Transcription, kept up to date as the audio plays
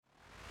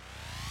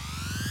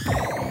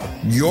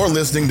You're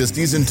listening to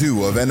Season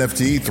 2 of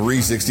NFT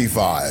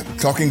 365,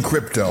 talking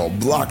crypto,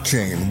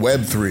 blockchain,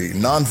 Web3,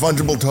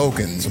 non-fungible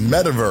tokens,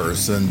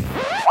 metaverse, and...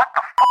 What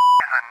the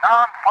is a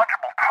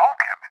non-fungible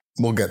token?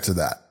 We'll get to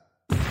that.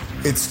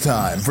 It's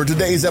time for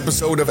today's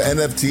episode of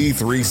NFT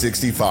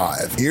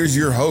 365. Here's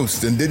your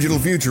host and digital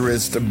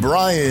futurist,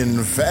 Brian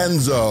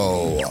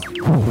Fanzo. This show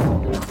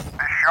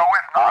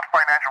is not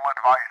financial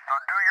advice, so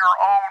do your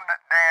own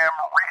damn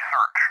research.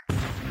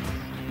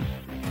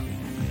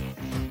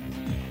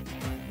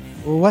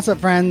 What's up,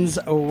 friends?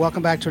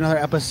 Welcome back to another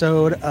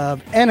episode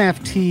of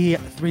NFT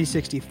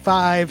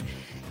 365.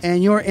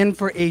 And you're in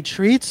for a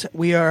treat.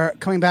 We are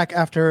coming back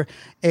after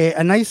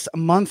a nice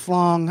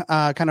month-long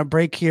kind of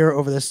break here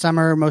over the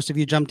summer. Most of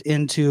you jumped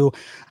into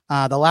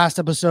the last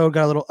episode,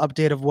 got a little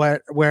update of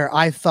where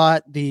I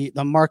thought the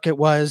market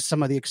was,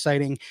 some of the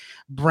exciting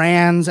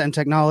brands and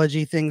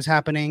technology things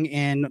happening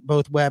in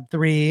both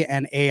Web3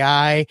 and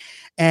AI.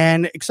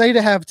 And excited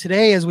to have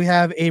today as we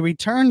have a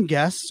return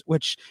guest,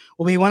 which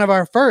will be one of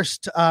our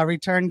first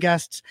return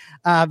guests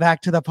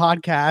back to the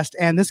podcast.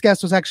 And this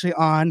guest was actually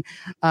on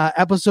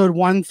episode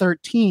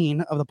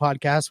 113 of the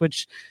podcast,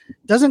 which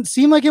doesn't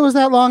seem like it was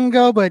that long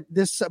ago, but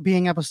this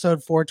being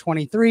episode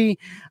 423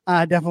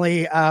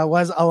 definitely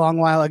was a long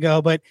while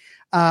ago. But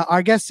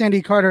our guest,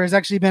 Sandy Carter, has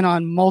actually been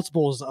on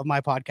multiples of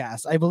my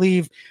podcasts. I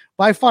believe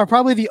by far,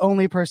 probably the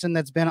only person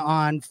that's been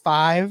on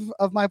 5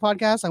 of my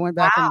podcasts. I went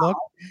back and looked.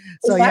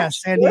 So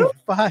yes, Sandy,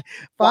 five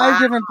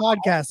different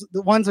podcasts.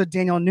 The ones with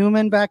Daniel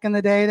Newman back in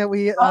the day that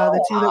we,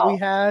 the two that we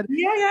had.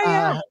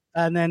 Yeah.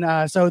 And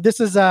then, so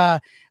this is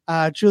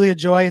truly a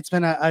joy. It's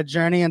been a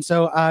journey. And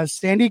so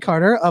Sandy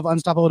Carter of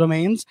Unstoppable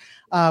Domains,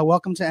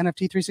 welcome to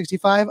NFT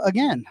 365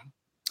 again.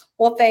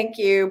 Well, thank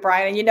you,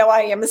 Brian. And you know,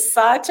 I am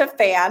such a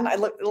fan. It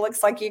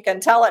looks like you can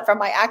tell it from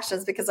my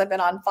actions because I've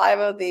been on 5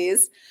 of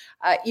these.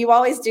 You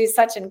always do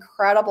such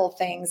incredible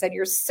things and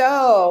you're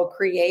so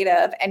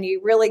creative and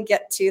you really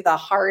get to the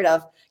heart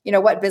of, you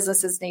know, what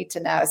businesses need to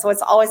know. So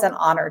it's always an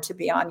honor to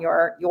be on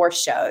your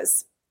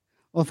shows.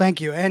 Well, thank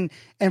you. And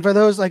for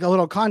those, like a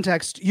little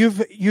context,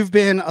 you've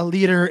been a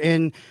leader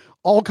in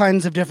all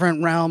kinds of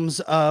different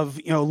realms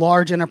of, you know,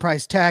 large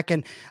enterprise tech.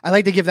 And I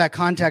like to give that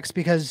context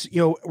because,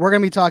 you know, we're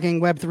going to be talking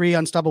Web3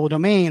 Unstoppable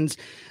Domains,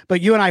 but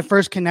you and I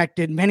first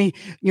connected many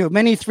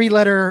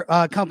 3-letter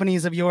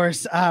companies of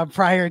yours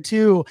prior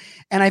to.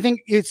 And I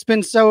think it's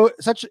been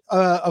such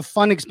a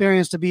fun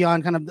experience to be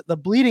on kind of the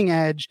bleeding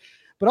edge,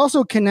 but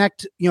also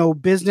connect, you know,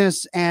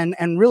 business and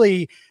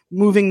really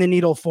moving the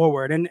needle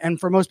forward. And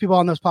for most people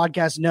on this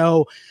podcast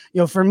know,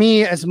 you know, for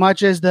me, as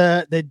much as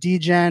the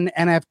DGen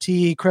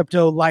NFT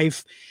crypto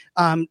life,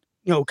 you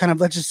know, kind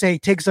of, let's just say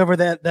takes over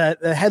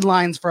the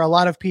headlines for a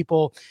lot of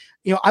people,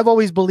 you know, I've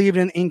always believed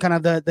in kind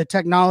of the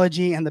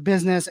technology and the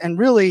business and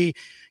really,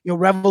 you know,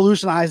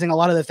 revolutionizing a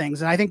lot of the things.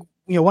 And I think,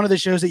 you know, one of the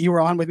shows that you were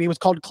on with me was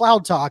called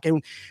Cloud Talk,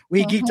 and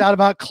we geeked out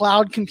about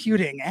cloud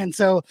computing. And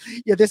so,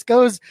 yeah, this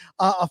goes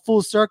a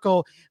full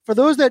circle. For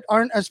those that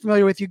aren't as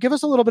familiar with you, give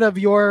us a little bit of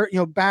your, you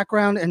know,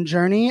 background and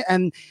journey,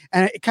 and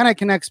it kind of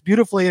connects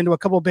beautifully into a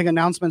couple of big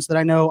announcements that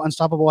I know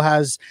Unstoppable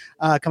has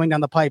coming down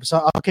the pipe.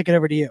 So I'll kick it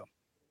over to you.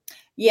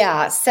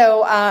 Yeah.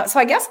 So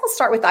I guess we'll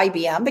start with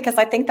IBM because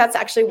I think that's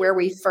actually where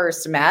we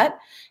first met.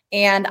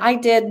 And I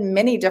did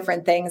many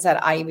different things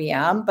at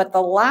IBM, but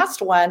the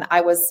last one I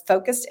was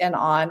focused in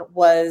on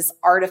was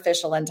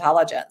artificial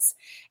intelligence.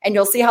 And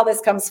you'll see how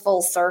this comes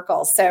full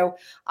circle. So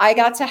I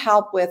got to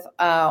help with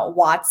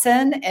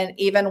Watson, and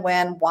even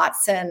when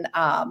Watson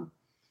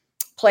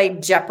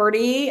played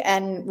Jeopardy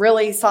and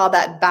really saw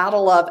that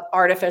battle of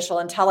artificial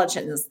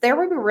intelligence, there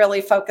we were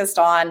really focused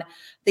on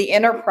the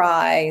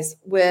enterprise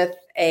with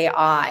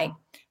AI.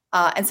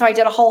 And so I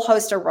did a whole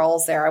host of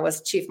roles there. I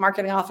was chief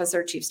marketing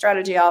officer, chief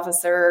strategy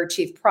officer,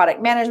 chief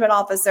product management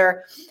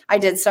officer. I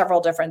did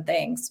several different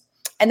things.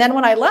 And then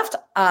when I left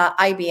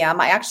IBM,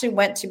 I actually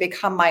went to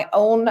become my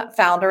own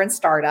founder and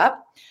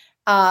startup.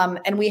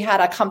 And we had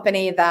a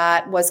company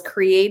that was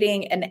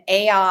creating an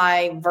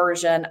AI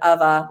version of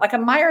a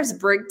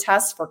Myers-Briggs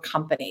test for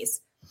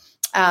companies.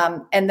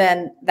 And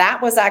then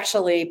that was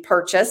actually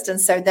purchased. And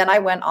so then I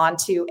went on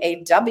to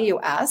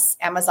AWS,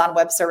 Amazon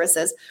Web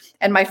Services.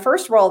 And my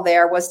first role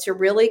there was to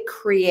really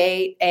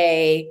create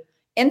a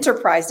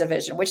enterprise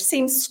division, which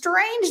seems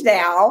strange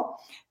now,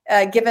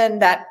 given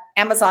that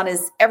Amazon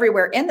is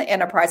everywhere in the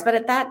enterprise. But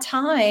at that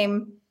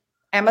time,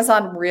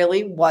 Amazon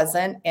really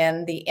wasn't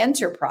in the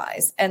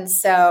enterprise. And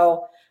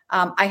so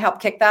I helped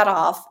kick that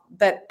off.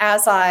 But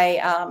as I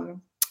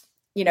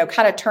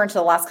kind of turned to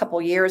the last couple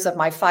of years of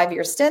my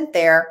 5-year stint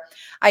there,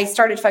 I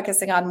started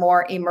focusing on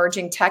more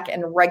emerging tech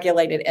and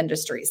regulated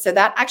industries. So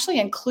that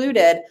actually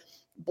included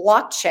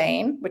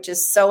blockchain, which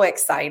is so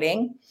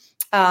exciting.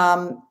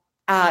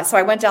 So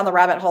I went down the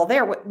rabbit hole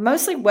there,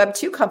 mostly Web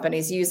 2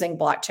 companies using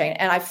blockchain,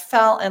 and I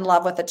fell in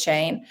love with the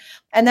chain.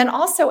 And then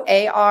also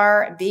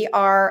AR,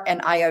 VR,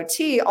 and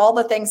IoT, all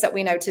the things that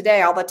we know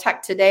today, all the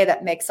tech today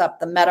that makes up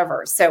the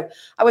metaverse. So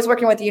I was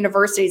working with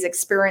universities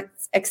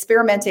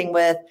experimenting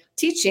with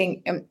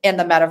teaching in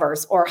the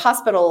metaverse, or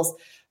hospitals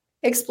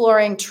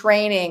exploring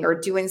training or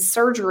doing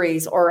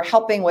surgeries or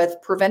helping with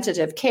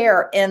preventative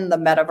care in the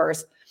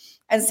metaverse.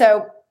 And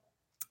so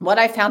what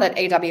I found at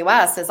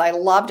AWS is I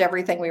loved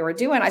everything we were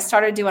doing. I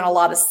started doing a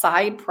lot of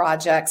side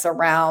projects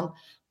around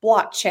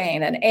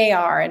blockchain and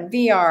AR and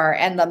VR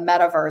and the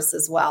metaverse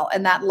as well.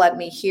 And that led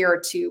me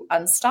here to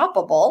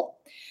Unstoppable,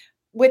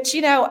 which,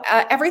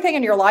 everything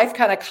in your life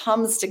kind of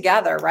comes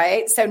together,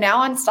 right? So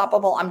now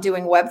Unstoppable, I'm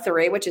doing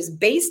Web3, which is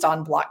based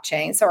on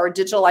blockchain. So our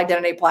digital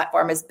identity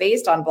platform is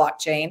based on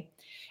blockchain.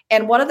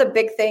 And one of the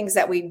big things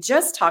that we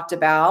just talked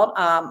about,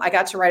 I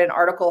got to write an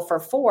article for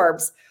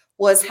Forbes,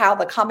 was how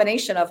the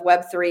combination of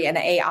Web3 and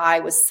AI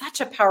was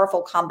such a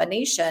powerful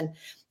combination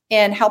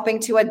in helping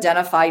to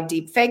identify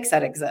deep fakes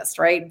that exist,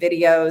 right?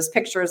 Videos,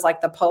 pictures like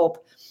the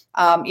Pope,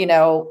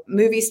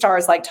 movie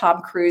stars like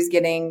Tom Cruise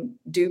getting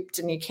duped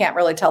and you can't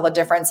really tell the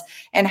difference,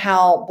 and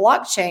how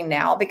blockchain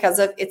now, because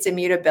of its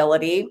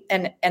immutability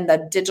and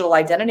the digital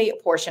identity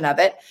portion of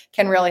it,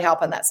 can really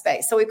help in that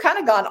space. So we've kind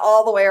of gone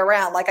all the way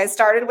around. Like I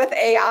started with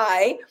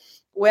AI,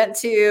 went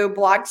to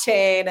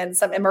blockchain and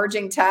some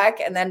emerging tech,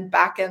 and then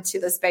back into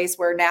the space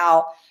where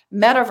now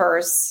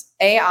metaverse,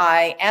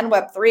 AI, and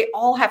Web3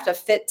 all have to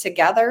fit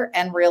together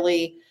and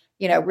really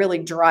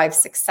drive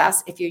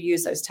success if you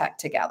use those tech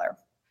together.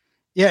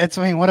 Yeah,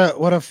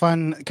 what a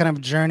fun kind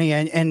of journey,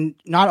 and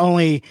not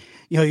only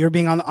you're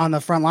being on the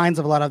front lines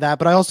of a lot of that,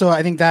 but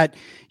I think that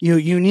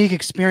unique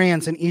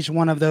experience in each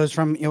one of those,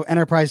 from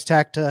enterprise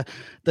tech to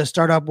the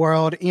startup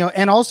world,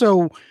 and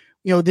also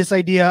this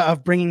idea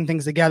of bringing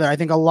things together. I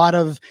think a lot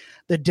of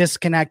the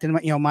disconnect, in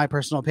my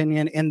personal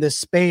opinion, in this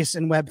space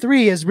in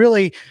Web3 is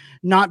really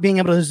not being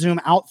able to zoom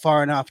out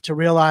far enough to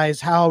realize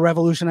how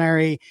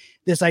revolutionary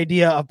this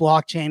idea of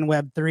blockchain,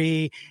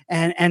 Web3,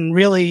 and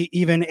really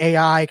even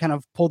AI kind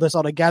of pulled this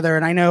all together.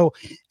 And I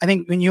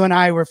think when you and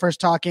I were first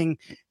talking,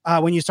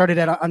 when you started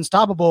at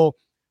Unstoppable,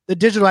 the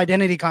digital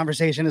identity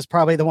conversation is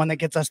probably the one that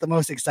gets us the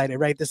most excited,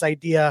 right? This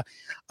idea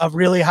of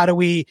really how do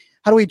we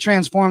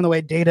transform the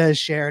way data is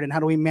shared, and how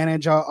do we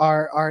manage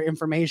our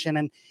information?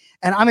 And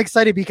I'm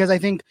excited because I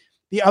think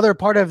the other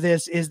part of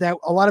this is that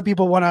a lot of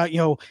people want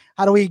to,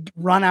 how do we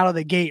run out of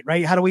the gate,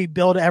 right? How do we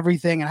build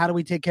everything, and how do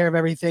we take care of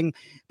everything?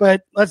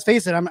 But let's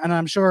face it,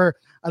 I'm sure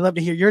I'd love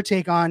to hear your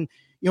take on,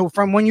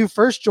 from when you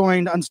first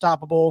joined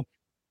Unstoppable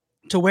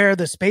to where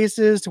the space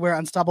is, to where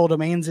Unstoppable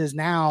Domains is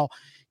now.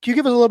 Can you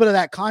give us a little bit of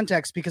that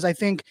context? Because I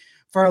think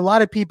for a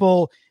lot of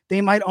people, they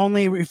might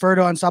only refer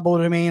to Unstoppable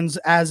Domains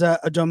as a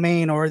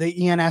domain or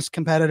the ENS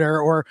competitor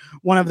or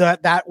one of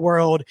that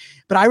world.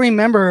 But I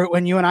remember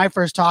when you and I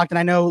first talked, and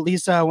I know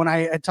Lisa, when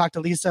I talked to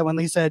Lisa, when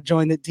Lisa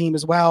joined the team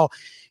as well,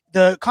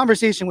 the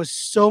conversation was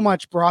so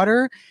much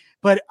broader.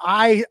 But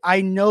I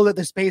know that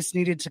the space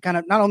needed to kind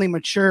of not only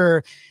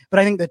mature, but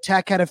I think the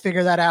tech had to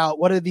figure that out.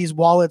 What are these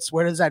wallets?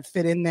 Where does that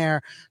fit in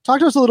there? Talk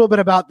to us a little bit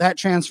about that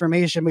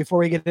transformation before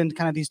we get into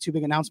kind of these two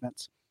big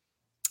announcements.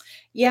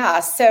 Yeah.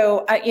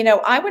 So,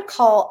 I would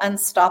call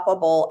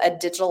Unstoppable a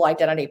digital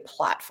identity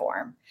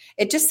platform.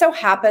 It just so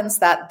happens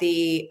that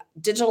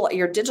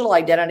your digital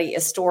identity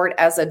is stored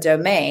as a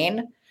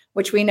domain,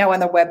 which we know in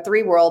the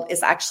Web3 world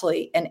is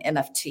actually an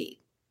NFT.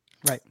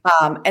 Right.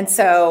 And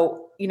so,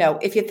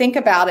 if you think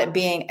about it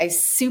being a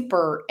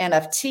super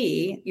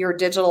NFT, your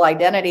digital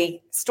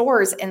identity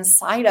stores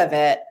inside of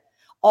it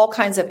all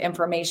kinds of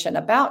information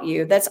about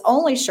you that's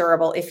only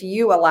shareable if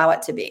you allow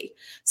it to be.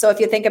 So if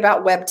you think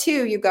about Web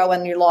 2, you go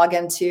and you log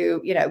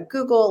into,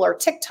 Google or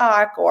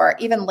TikTok or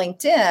even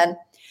LinkedIn,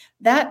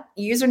 that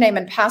username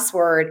and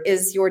password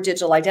is your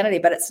digital identity,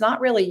 but it's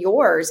not really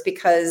yours,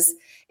 because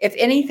if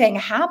anything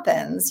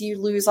happens, you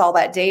lose all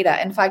that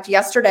data. In fact,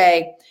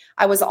 yesterday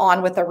I was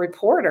on with a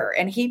reporter,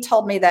 and he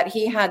told me that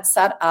he had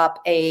set up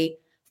a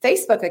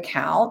Facebook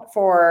account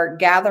for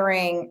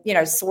gathering,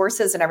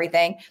 sources and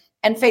everything,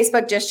 and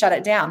Facebook just shut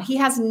it down. He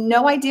has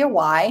no idea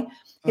why.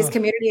 His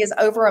community is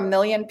over 1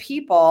 million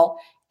people,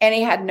 and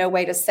he had no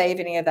way to save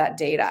any of that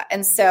data.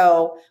 And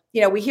so,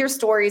 we hear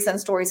stories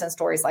and stories and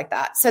stories like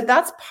that. So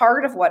that's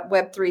part of what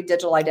Web3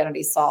 digital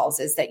identity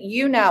solves, is that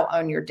you now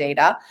own your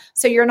data.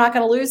 So you're not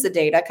going to lose the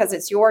data, because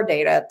it's your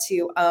data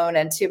to own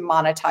and to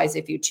monetize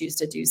if you choose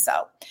to do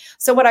so.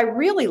 So what I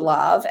really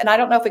love, and I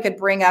don't know if we could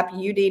bring up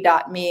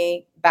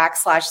ud.me/sandy.nft,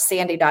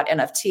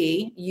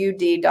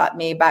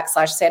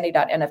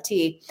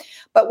 ud.me/sandy.nft.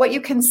 But what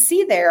you can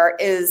see there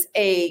is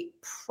a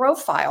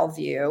profile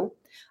view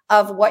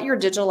of what your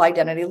digital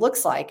identity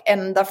looks like.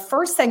 And the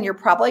first thing you're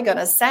probably going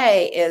to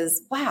say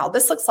is, wow,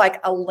 this looks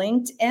like a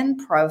LinkedIn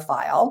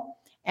profile.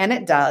 And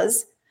it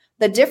does.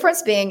 The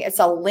difference being it's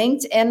a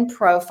LinkedIn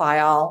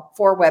profile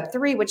for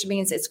Web3, which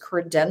means it's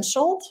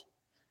credentialed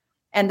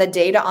and the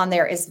data on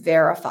there is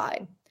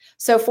verified.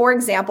 So for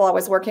example, I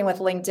was working with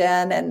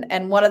LinkedIn,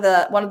 and one of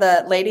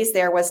the ladies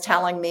there was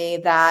telling me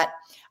that,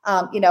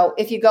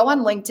 if you go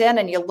on LinkedIn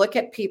and you look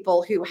at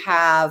people who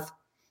have,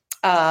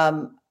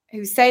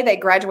 who say they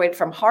graduated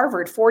from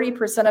Harvard,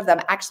 40% of them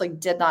actually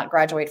did not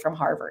graduate from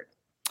Harvard.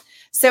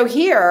 So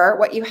here,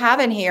 what you have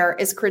in here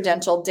is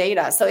credentialed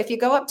data. So if you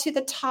go up to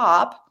the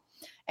top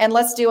And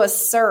let's do a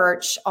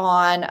search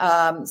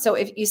on, so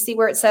if you see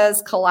where it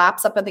says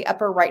collapse up in the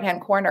upper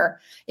right-hand corner,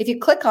 if you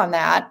click on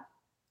that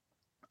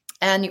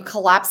and you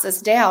collapse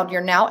this down,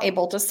 you're now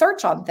able to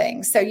search on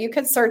things. So you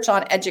could search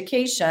on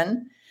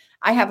education.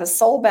 I have a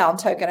Soulbound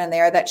token in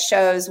there that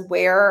shows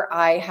where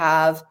I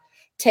have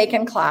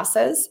taken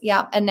classes.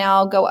 Yeah. And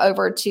now go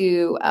over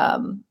to,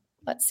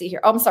 let's see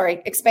here. Oh, I'm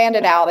sorry. Expand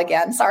it out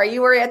again. Sorry.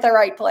 You were at the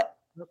right place.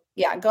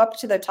 Yeah. Go up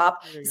to the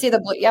top. See the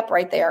blue. Yep.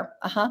 Right there.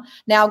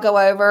 Now go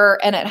over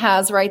and it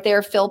has right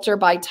there, filter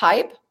by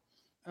type.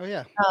 Oh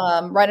yeah.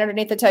 Right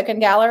underneath the token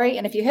gallery.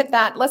 And if you hit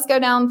that, let's go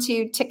down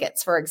to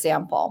tickets, for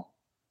example.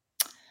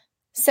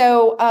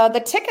 So the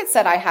tickets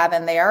that I have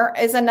in there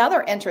is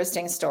another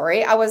interesting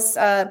story. I was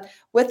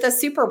with the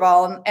Super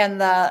Bowl,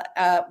 and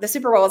the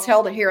Super Bowl is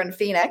held here in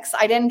Phoenix.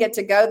 I didn't get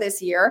to go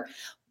this year,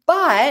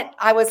 but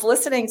I was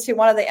listening to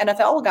one of the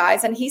NFL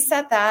guys, and he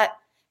said that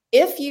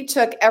if you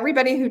took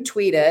everybody who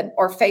tweeted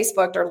or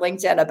Facebooked or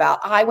LinkedIn about,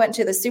 I went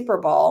to the Super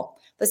Bowl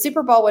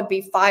would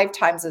be 5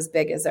 times as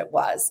big as it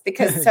was,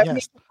 because so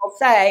many people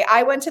say,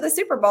 I went to the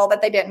Super Bowl,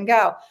 that they didn't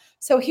go.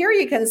 So here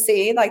you can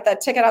see like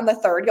that ticket on the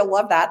 3rd. You'll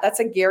love that. That's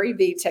a Gary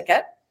Vee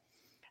ticket.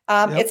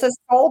 It's a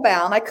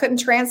Soulbound. I couldn't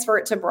transfer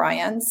it to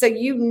Brian. So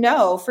you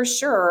know for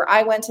sure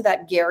I went to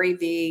that Gary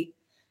Vee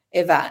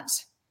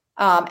event.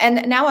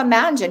 And now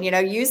imagine,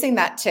 using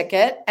that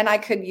ticket, and I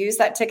could use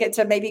that ticket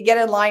to maybe get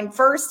in line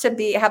first to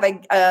have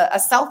a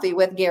selfie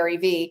with Gary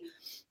Vee,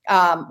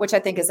 which I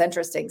think is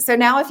interesting. So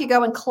now if you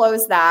go and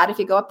close that, if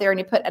you go up there and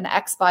you put an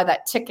X by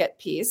that ticket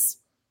piece,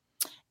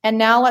 and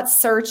now let's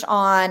search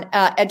on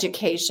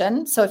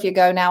education. So if you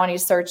go now and you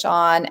search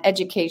on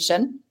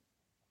education,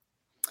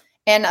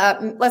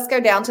 and let's go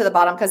down to the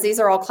bottom, because these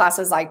are all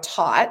classes I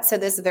taught. So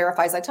this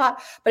verifies I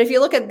taught. But if you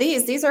look at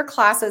these are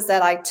classes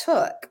that I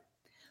took.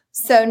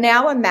 So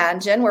now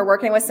imagine we're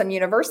working with some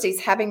universities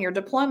having your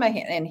diploma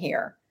in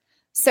here.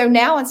 So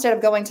now instead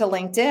of going to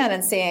LinkedIn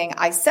and saying,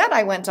 I said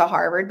I went to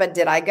Harvard, but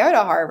did I go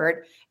to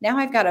Harvard? Now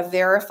I've got a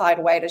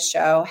verified way to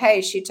show,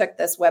 hey, she took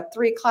this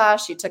Web3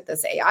 class. She took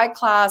this AI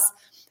class.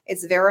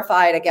 It's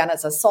verified. Again,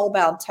 it's a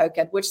Soulbound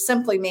token, which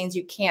simply means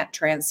you can't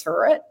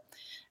transfer it.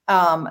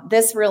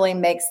 This really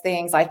makes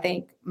things, I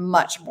think,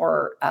 much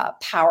more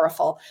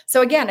powerful.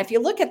 So again, if you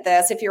look at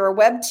this, if you're a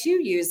Web2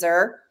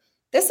 user,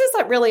 this is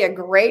really a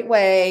great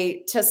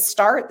way to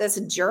start this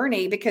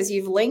journey, because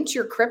you've linked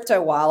your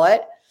crypto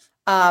wallet.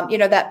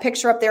 That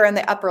picture up there in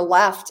the upper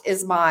left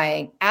is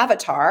my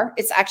avatar.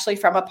 It's actually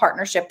from a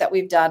partnership that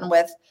we've done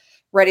with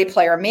Ready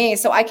Player Me.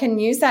 So I can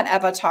use that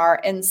avatar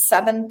in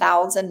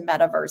 7,000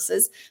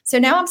 metaverses. So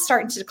now I'm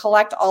starting to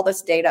collect all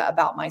this data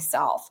about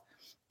myself.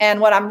 And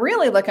what I'm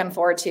really looking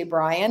forward to,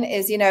 Brian,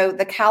 is,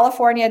 the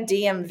California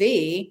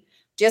DMV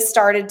just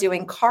started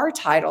doing car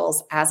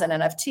titles as an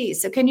NFT.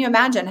 So can you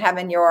imagine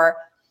having your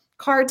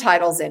car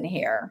titles in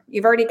here?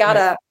 You've already got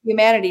a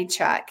humanity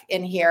check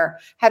in here,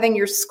 having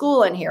your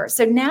school in here.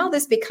 So now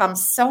this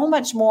becomes so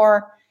much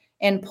more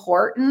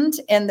important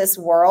in this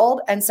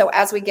world. And so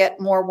as we get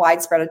more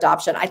widespread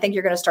adoption, I think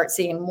you're going to start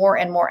seeing more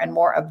and more and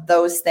more of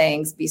those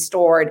things be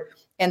stored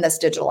in this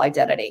digital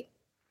identity.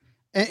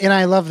 And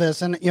I love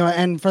this, and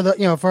and for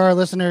for our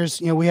listeners,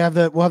 we'll have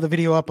the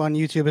video up on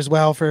YouTube as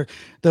well for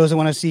those that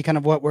want to see kind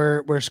of what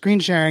we're screen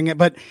sharing it.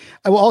 But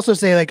I will also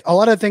say, like, a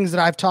lot of things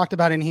that I've talked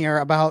about in here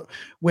about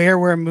where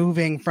we're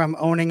moving from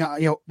owning,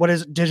 what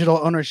does digital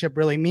ownership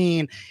really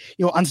mean?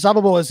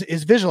 Unstoppable is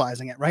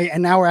visualizing it, right?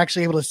 And now we're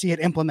actually able to see it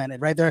implemented,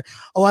 right? There,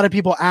 a lot of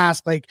people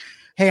ask, like,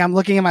 hey, I'm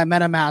looking at my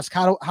MetaMask.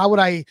 How would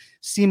I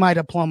see my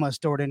diploma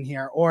stored in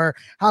here? Or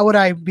how would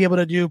I be able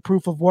to do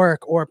proof of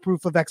work or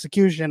proof of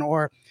execution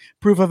or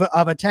proof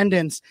of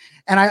attendance?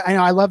 And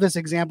I love this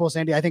example,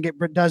 Sandy. I think it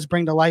does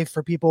bring to life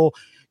for people,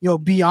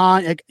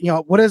 beyond,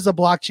 what does the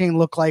blockchain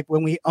look like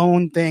when we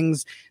own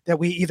things that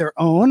we either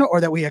own or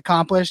that we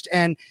accomplished?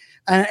 And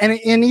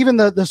even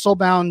the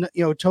Soulbound,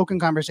 token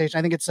conversation,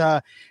 I think it's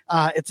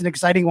an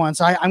exciting one.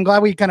 So I'm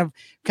glad we kind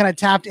of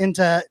tapped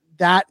into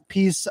that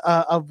piece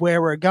of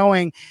where we're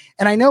going.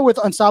 And I know with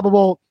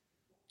Unstoppable,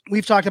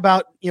 we've talked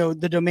about,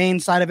 the domain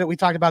side of it. We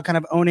talked about kind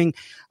of owning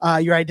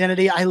your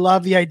identity. I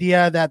love the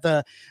idea that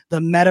the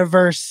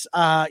metaverse,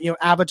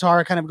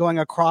 avatar kind of going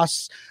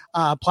across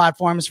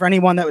platforms. For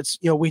anyone that was,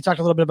 we talked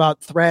a little bit about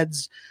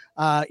Threads,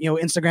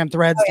 Instagram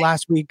Threads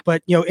last week,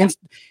 but,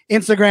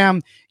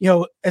 Instagram,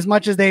 as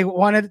much as they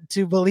wanted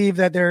to believe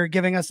that they're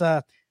giving us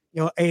an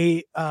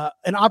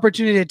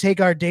opportunity to take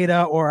our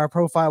data or our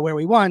profile where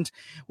we want,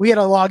 we had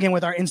to log in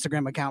with our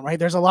Instagram account, right?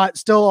 There's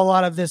still a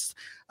lot of this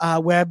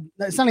web.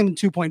 It's not even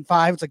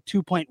 2.5, it's like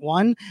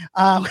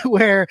 2.1,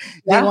 where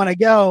they want to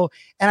go.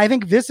 And I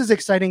think this is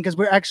exciting because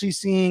we're actually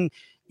seeing,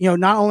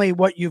 not only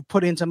what you've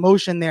put into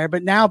motion there,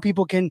 but now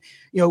people can,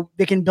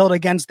 they can build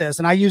against this.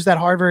 And I use that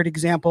Harvard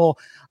example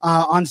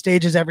on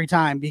stages every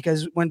time,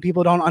 because when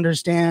people don't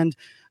understand,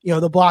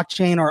 the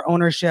blockchain or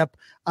ownership,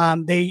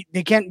 they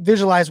can't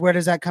visualize where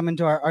does that come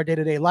into our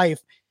day-to-day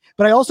life.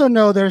 But I also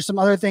know there's some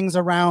other things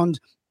around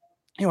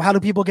how do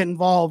people get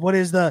involved? Where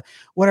does the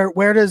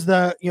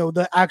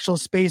the actual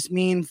space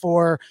mean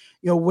for,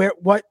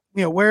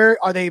 where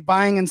are they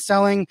buying and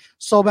selling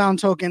soulbound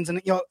tokens?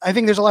 And, I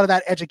think there's a lot of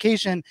that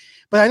education,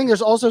 but I think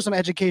there's also some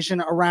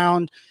education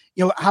around,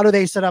 how do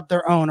they set up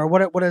their own, or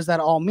what does that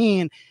all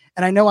mean?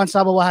 And I know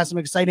Unstoppable has some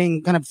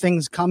exciting kind of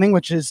things coming,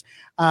 which is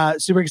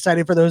super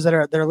exciting for those that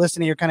are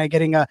listening. You're kind of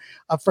getting a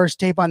first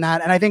tape on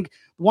that. And I think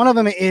one of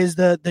them is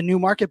the new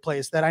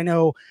marketplace that I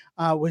know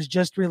was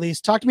just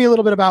released. Talk to me a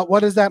little bit about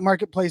what does that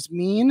marketplace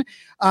mean,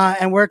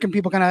 and where can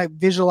people kind of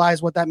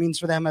visualize what that means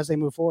for them as they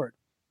move forward?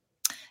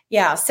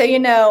 Yeah. So,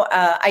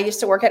 I used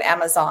to work at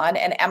Amazon,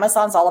 and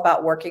Amazon's all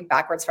about working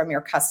backwards from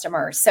your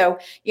customers. So,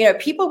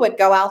 people would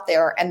go out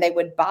there and they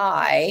would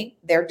buy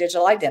their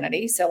digital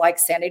identity. So like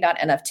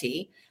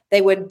Sandy.nft,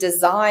 they would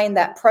design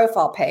that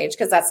profile page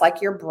because that's like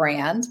your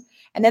brand.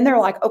 And then they're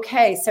like,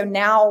 okay, so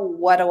now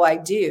what do I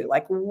do?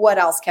 Like, what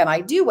else can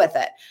I do with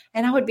it?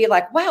 And I would be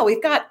like, wow,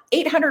 we've got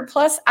 800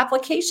 plus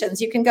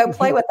applications. You can go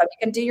play with them.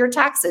 You can do your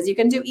taxes. You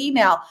can do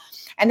email.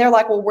 And they're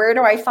like, well, where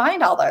do I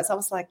find all those? I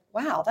was like,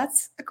 wow,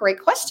 that's a great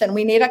question.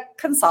 We need a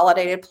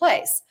consolidated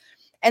place.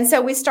 And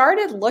so we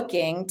started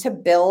looking to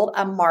build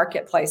a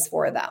marketplace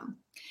for them.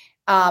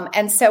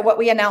 And so what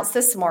we announced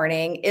this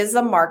morning is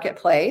a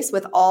marketplace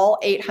with all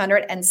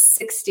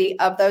 860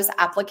 of those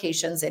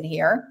applications in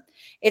here.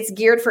 It's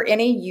geared for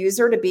any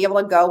user to be able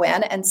to go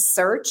in and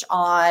search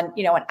on,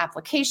 an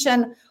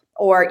application,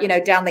 or,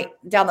 down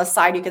the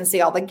side, you can see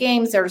all the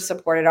games that are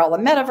supported, all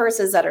the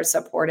metaverses that are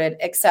supported,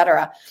 et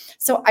cetera.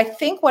 So I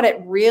think what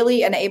it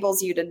really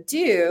enables you to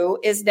do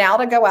is now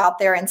to go out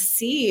there and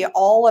see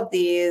all of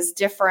these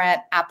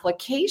different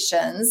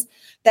applications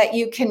that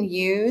you can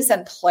use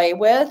and play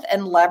with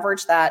and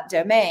leverage that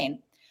domain.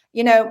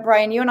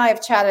 Brian, you and I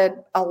have chatted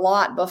a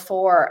lot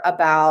before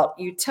about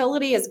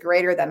utility is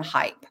greater than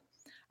hype.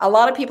 A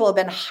lot of people have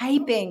been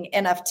hyping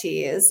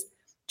NFTs,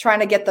 trying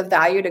to get the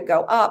value to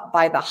go up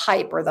by the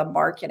hype or the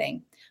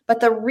marketing. But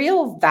the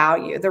real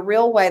value, the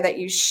real way that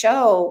you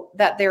show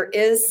that there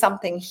is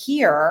something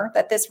here,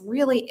 that this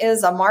really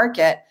is a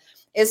market,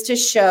 is to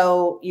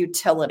show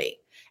utility.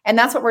 And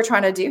that's what we're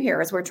trying to do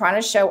here, is we're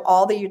trying to show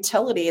all the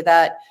utility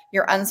that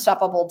your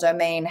Unstoppable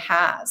domain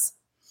has.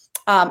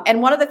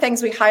 And one of the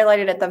things we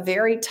highlighted at the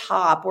very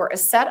top were a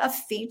set of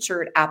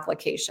featured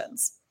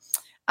applications.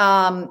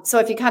 So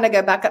if you kind of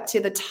go back up to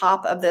the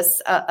top of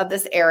this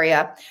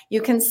area, you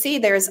can see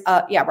there's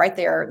right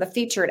there, the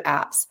featured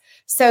apps.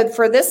 So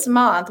for this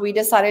month, we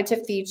decided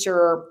to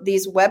feature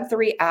these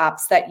Web3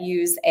 apps that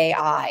use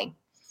AI.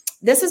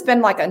 This has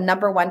been like a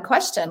number one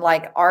question,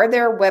 like, are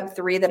there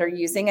Web3 that are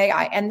using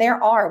AI? And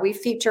there are. We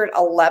featured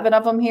 11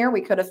 of them here. We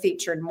could have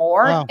featured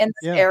more in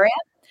this area.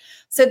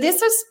 So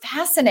this is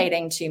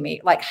fascinating to me,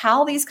 like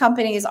how these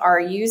companies are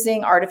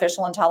using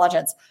artificial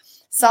intelligence.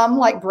 Some,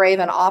 like Brave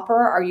and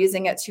Opera, are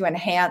using it to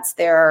enhance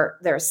their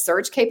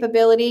search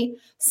capability.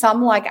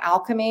 Some, like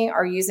Alchemy,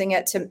 are using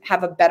it to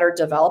have a better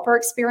developer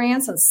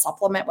experience and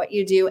supplement what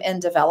you do in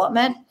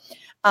development.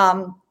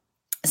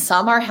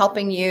 Some are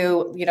helping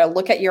you,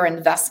 look at your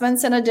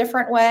investments in a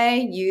different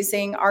way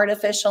using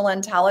artificial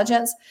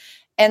intelligence.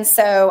 And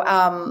so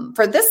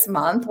for this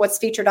month, what's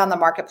featured on the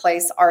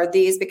marketplace are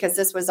these, because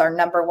this was our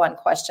number one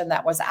question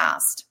that was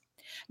asked.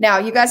 Now,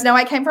 you guys know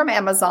I came from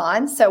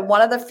Amazon. So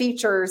one of the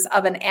features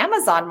of an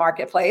Amazon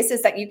marketplace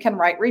is that you can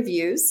write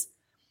reviews.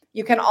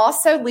 You can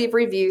also leave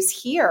reviews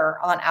here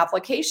on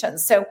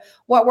applications. So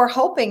what we're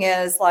hoping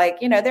is,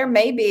 there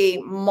may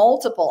be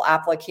multiple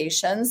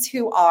applications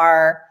who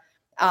are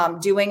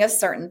doing a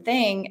certain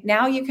thing.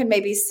 Now you can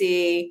maybe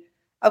see,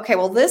 okay,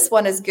 well, this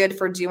one is good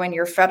for doing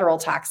your federal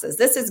taxes.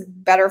 This is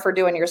better for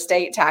doing your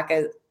state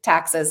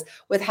taxes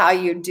with how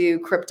you do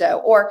crypto.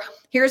 Or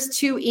here's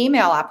 2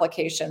 email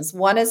applications.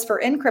 One is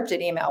for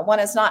encrypted email, one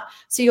is not.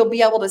 So you'll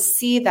be able to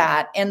see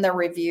that in the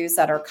reviews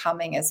that are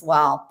coming as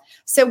well.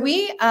 So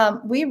we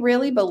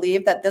really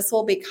believe that this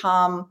will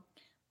become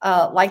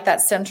like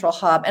that central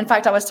hub. In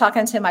fact, I was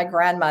talking to my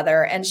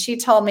grandmother, and she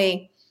told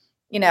me,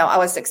 I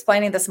was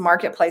explaining this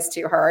marketplace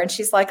to her, and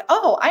she's like,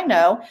 oh, I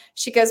know.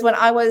 She goes, when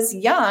I was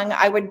young,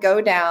 I would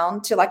go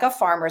down to like a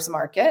farmer's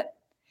market,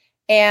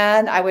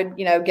 and I would,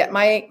 get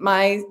my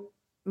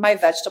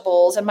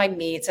vegetables and my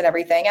meats and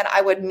everything. And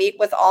I would meet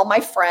with all my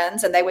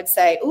friends, and they would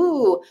say,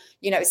 ooh,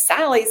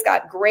 Sally's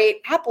got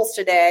great apples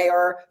today,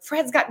 or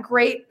Fred's got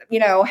great,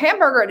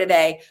 hamburger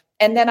today.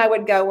 And then I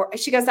would go,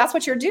 she goes, that's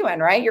what you're doing,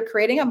 right? You're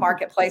creating a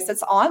marketplace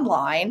that's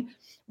online,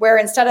 where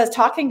instead of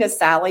talking to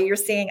Sally, you're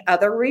seeing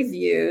other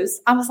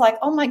reviews. I was like,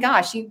 oh my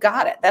gosh, you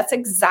got it. That's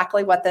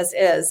exactly what this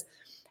is.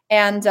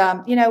 And,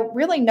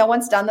 really no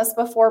one's done this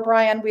before,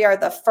 Brian. We are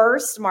the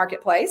first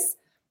marketplace.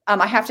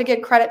 I have to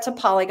give credit to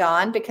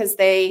Polygon, because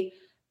they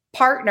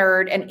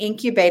partnered and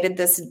incubated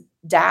this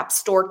dApp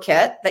store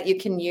kit that you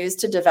can use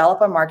to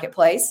develop a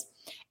marketplace.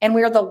 And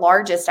we are the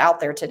largest out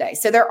there today.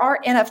 So there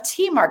are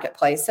NFT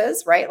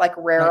marketplaces, right? Like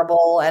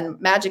Rarible and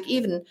Magic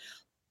Eden,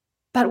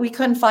 but we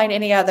couldn't find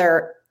any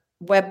other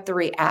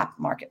Web3 app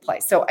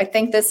marketplace. So I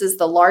think this is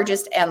the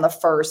largest and the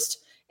first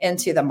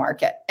into the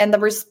market. And the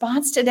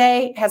response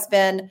today has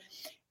been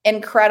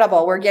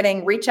Incredible. We're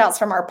getting reach outs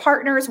from our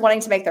partners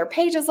wanting to make their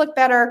pages look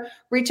better,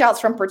 reach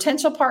outs from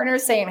potential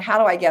partners saying, how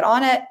do I get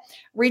on it?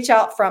 Reach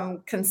out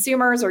from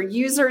consumers or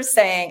users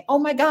saying, oh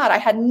my God, I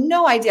had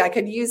no idea I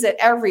could use it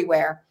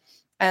everywhere.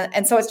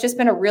 And so it's just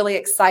been a really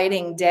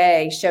exciting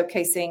day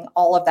showcasing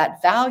all of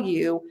that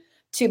value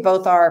to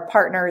both our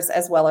partners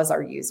as well as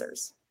our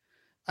users.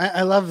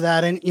 I love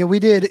that. And, we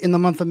did in the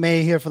month of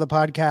May here for the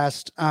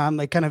podcast,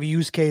 like kind of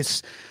use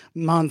case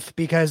month,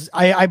 because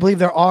I believe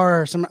there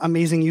are some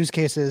amazing use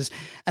cases.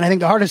 And I think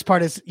the hardest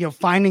part is,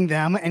 finding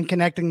them and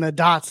connecting the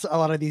dots, a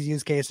lot of these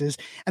use cases.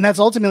 And that's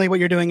ultimately what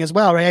you're doing as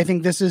well, right? I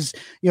think this is,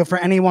 for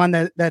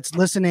anyone that's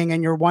listening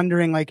and you're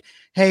wondering like,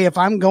 hey, if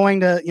I'm going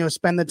to,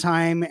 spend the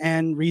time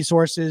and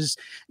resources,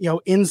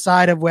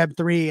 inside of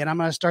Web3, and I'm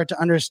going to start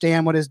to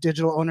understand what does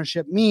digital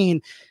ownership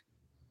mean,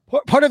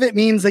 part of it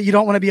means that you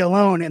don't want to be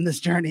alone in this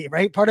journey,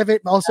 right? Part of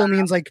it also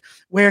means like,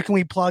 where can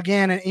we plug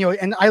in? And,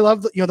 and I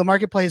love, the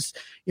marketplace,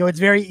 it's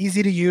very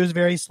easy to use,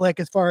 very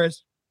slick as far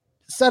as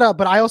setup.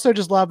 But I also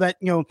just love that,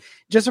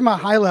 just from a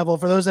high level,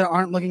 for those that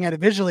aren't looking at it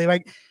visually,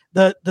 like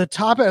the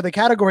top of the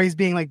categories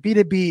being like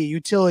B2B,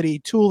 utility,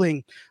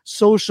 tooling,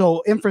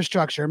 social,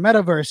 infrastructure,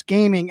 metaverse,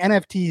 gaming,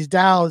 NFTs,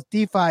 DAOs,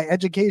 DeFi,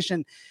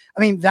 education. I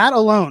mean, that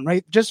alone,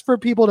 right? Just for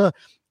people to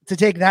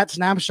take that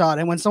snapshot.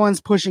 And when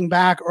someone's pushing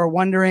back or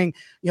wondering,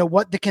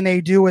 what can they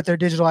do with their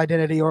digital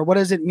identity, or what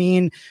does it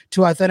mean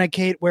to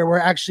authenticate where we're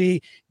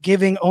actually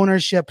giving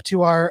ownership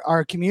to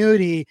our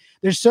community,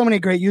 there's so many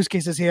great use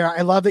cases here.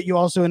 I love that you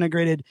also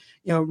integrated,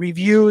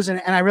 reviews,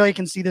 and I really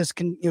can see this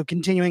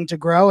continuing to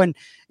grow. And,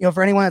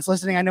 for anyone that's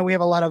listening, I know we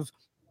have a lot of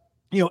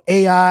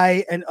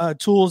AI and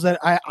tools that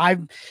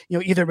I've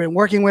either been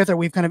working with or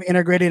we've kind of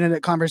integrated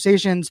into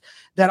conversations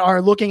that are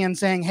looking and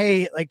saying,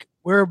 hey, like,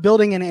 we're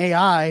building an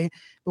AI,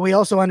 but we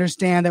also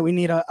understand that we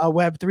need a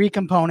Web3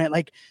 component.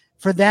 Like,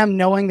 for them,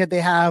 knowing that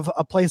they have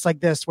a place like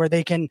this where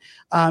they can,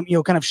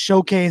 kind of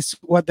showcase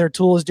what their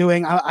tool is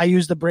doing. I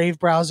use the Brave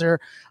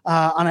browser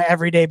on an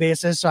everyday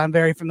basis, so I'm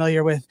very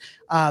familiar with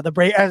the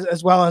Brave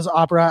as well as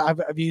Opera.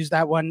 I've used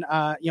that one,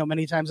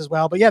 many times as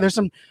well. But yeah, there's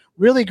some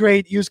really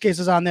great use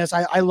cases on this.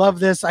 I love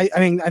this. I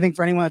think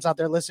for anyone that's out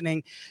there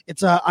listening,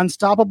 it's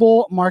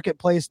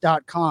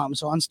unstoppablemarketplace.com.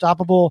 So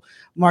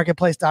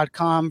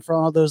unstoppablemarketplace.com for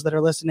all those that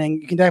are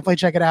listening. You can definitely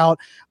check it out.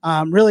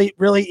 Really,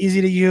 really easy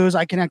to use.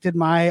 I connected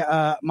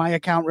my my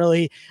account.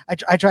 Really,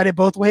 I tried it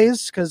both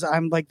ways because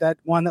I'm like that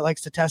one that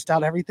likes to test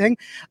out everything.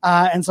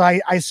 And so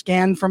I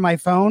scanned from my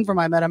phone, from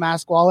my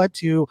MetaMask wallet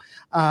to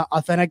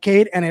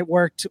authenticate, and it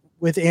worked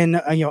within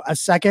a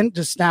second.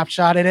 Just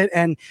snapshotted it,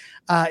 and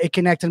it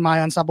connected my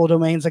Unstoppable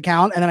Domains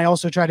account. And then I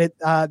also tried it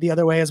the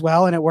other way as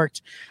well, and it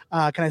worked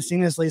kind of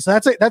seamlessly. So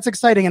that's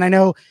exciting. And I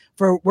know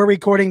we're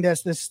recording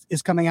this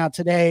is coming out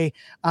today,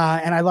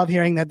 and I love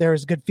hearing that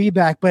there's good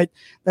feedback. But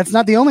that's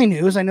not the only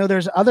news. I know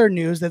there's other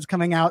news that's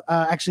coming out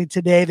actually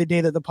today, the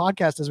day that the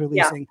podcast is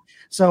releasing. Yeah.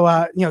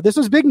 So this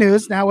was big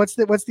news. Now what's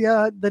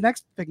the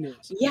next big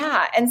news?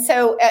 Yeah, and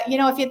so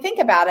if you think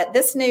about it,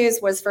 this news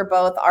was for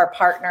both our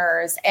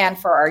partners and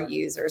for our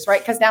users, right?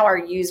 Because now our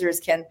users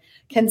can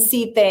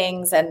see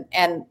things and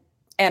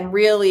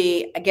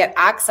really get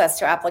access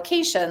to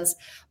applications.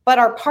 But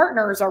our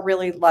partners are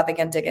really loving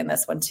and digging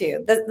this one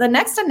too. The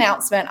next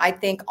announcement, I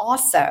think,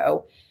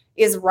 also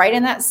is right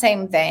in that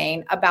same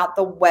vein about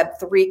the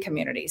Web3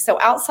 community. So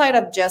outside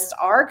of just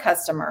our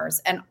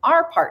customers and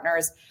our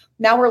partners,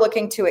 now we're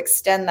looking to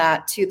extend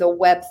that to the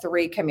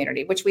Web3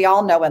 community, which we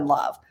all know and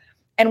love.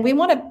 And we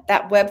want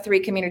that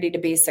Web3 community to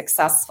be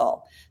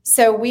successful.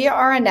 So we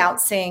are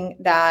announcing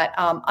that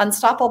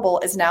Unstoppable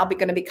is now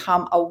going to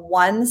become a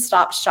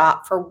one-stop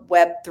shop for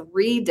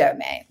Web3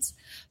 domains.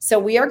 So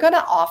we are going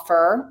to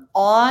offer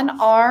on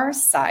our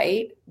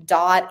site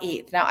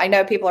 .eth. Now, I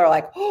know people are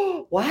like,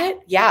 oh,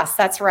 what? Yes,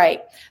 that's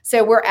right.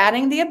 So we're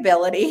adding the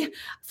ability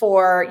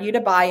for you to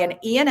buy an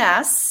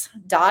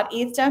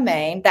ENS.eth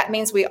domain. That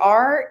means we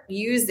are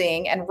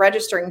using and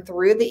registering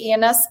through the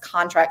ENS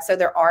contract, so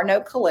there are no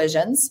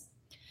collisions.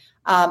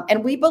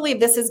 And we believe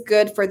this is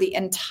good for the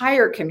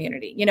entire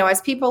community.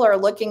 As people are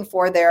looking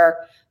for their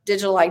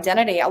digital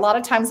identity, a lot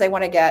of times they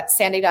want to get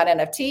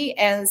Sandy.NFT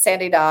and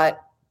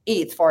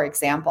Sandy.eth, for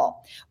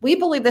example. We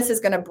believe this is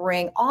going to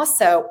bring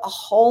also a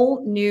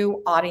whole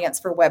new audience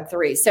for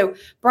Web3. So,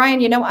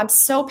 Brian, I'm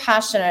so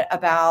passionate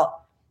about,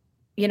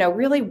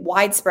 really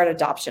widespread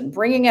adoption,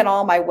 bringing in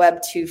all my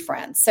Web2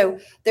 friends. So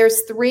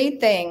there's 3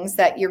 things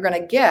that you're going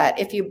to get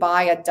if you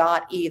buy a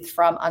 .eth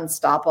from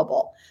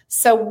Unstoppable.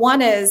 So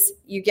one is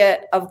you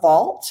get a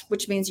vault,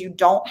 which means you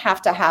don't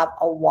have to have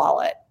a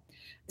wallet.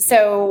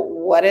 So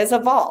what is a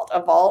vault?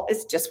 A vault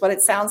is just what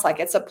it sounds like.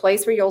 It's a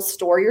place where you'll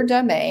store your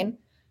domain.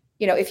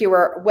 If you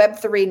were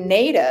Web3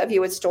 native,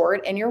 you would store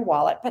it in your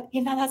wallet. But,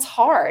 that's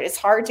hard. It's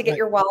hard to get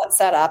your wallet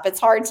set up. It's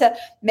hard to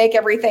make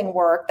everything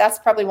work. That's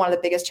probably one of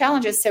the biggest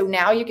challenges. So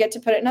now you get to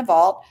put it in a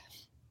vault.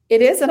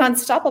 It is an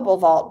Unstoppable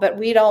vault, but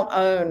we don't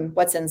own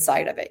what's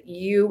inside of it.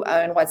 You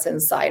own what's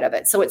inside of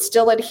it. So it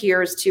still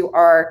adheres to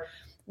our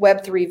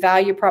Web3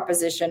 value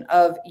proposition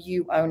of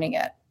you owning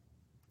it.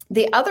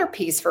 The other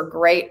piece for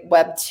great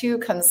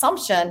Web2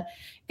 consumption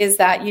is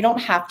that you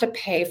don't have to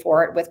pay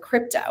for it with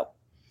crypto.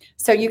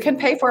 So you can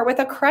pay for it with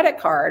a credit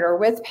card or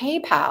with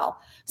PayPal.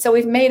 So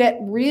we've made it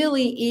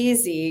really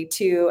easy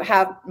to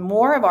have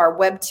more of our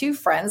Web 2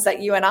 friends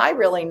that you and I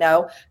really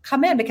know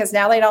come in, because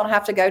now they don't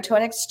have to go to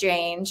an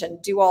exchange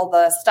and do all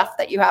the stuff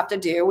that you have to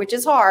do, which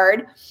is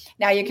hard.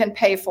 Now you can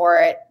pay for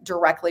it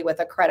directly with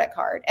a credit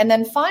card. And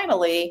then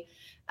finally,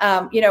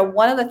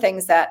 one of the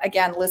things that,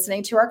 again,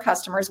 listening to our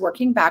customers,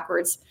 working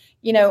backwards,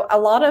 a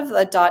lot of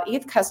the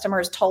 .eth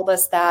customers told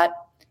us that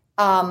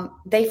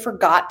they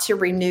forgot to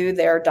renew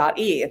their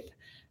 .eth.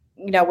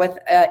 With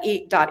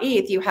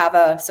 .eth, you have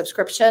a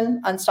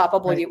subscription.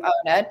 Unstoppable, right. You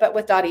own it. But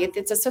with .eth,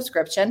 it's a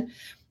subscription.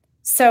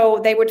 So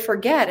they would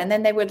forget, and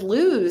then they would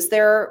lose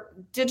their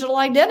digital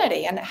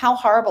identity. And how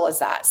horrible is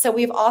that? So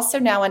we've also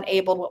now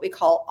enabled what we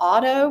call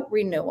auto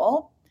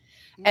renewal.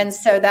 And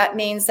so that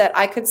means that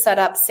I could set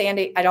up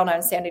Sandy. I don't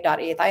own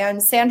Sandy.eth. I own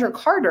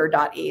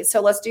SandraCarter.eth. So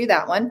let's do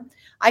that one.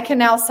 I can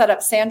now set up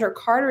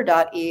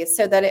SandraCarter.eth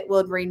so that it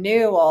will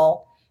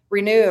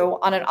renew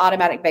on an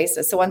automatic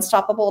basis. So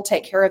Unstoppable will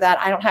take care of that.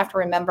 I don't have to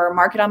remember,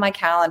 mark it on my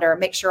calendar,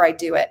 make sure I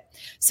do it.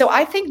 So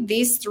I think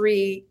these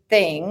three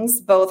things,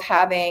 both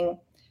having,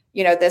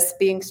 this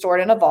being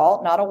stored in a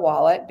vault, not a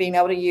wallet, being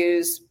able to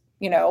use,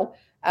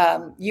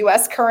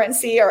 US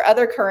currency or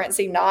other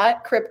currency,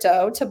 not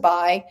crypto, to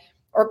buy,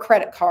 or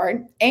credit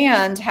card,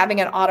 and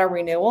having an auto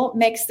renewal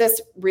makes this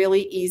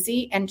really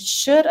easy and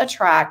should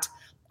attract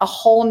a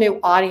whole new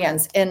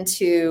audience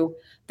into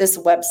this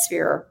web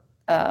sphere,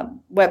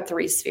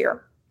 Web3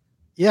 sphere.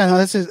 Yeah, no,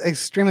 this is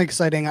extremely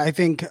exciting. I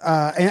think,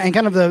 and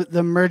kind of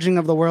the merging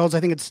of the worlds. I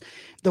think it's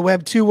the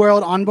Web 2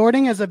 world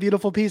onboarding is a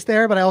beautiful piece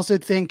there, but I also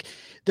think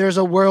there's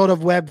a world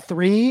of Web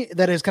 3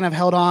 that is kind of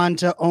held on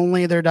to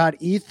only their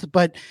 .eth,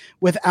 but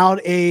without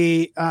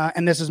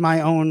and this is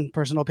my own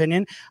personal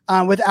opinion,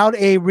 without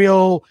a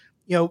real,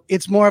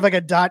 it's more of like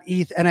a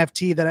 .eth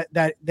NFT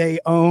that they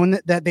own,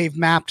 that they've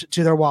mapped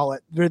to their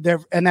wallet.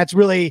 And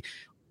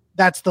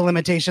that's the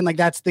limitation. Like,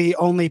 that's the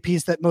only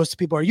piece that most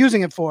people are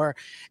using it for.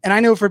 And I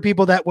know for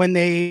people that when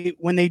they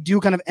do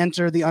kind of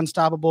enter the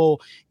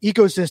Unstoppable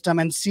ecosystem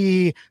and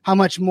see how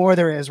much more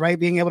there is, right?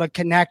 Being able to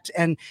connect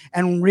and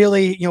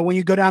really, when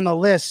you go down the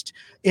list,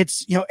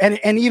 it's,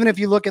 and even if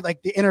you look at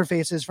like the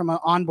interfaces from an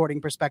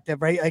onboarding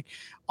perspective, right? Like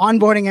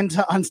onboarding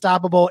into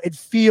Unstoppable, it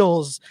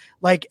feels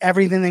like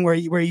everything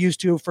we're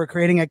used to for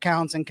creating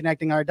accounts and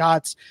connecting our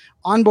dots.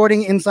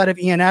 Onboarding inside of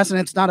ENS, and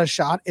it's not a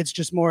shot, it's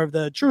just more of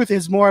the truth,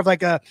 is more of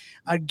like a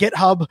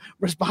GitHub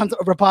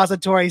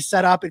repository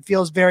setup. It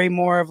feels very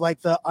more of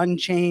like the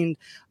Unchained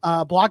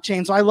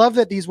blockchain. So I love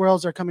that these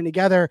worlds are coming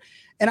together.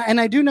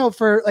 And I do know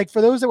for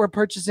those that were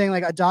purchasing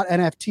like a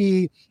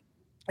 .nft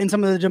and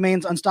some of the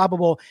domains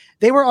Unstoppable,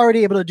 they were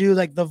already able to do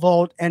like the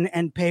vault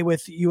and pay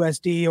with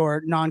USD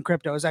or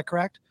non-crypto. Is that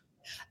correct?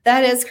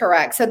 That is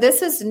correct. So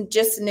this is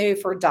just new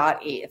for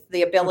 .eth,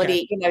 the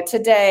ability,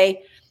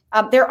 today,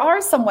 there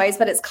are some ways,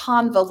 but it's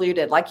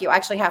convoluted. Like you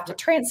actually have to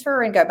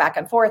transfer and go back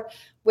and forth.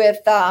 With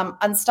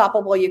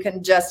Unstoppable, you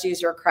can just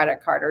use your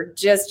credit card or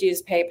just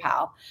use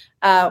PayPal.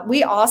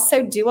 We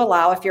also do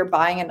allow, if you're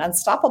buying an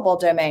Unstoppable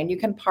domain, you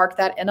can park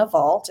that in a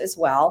vault as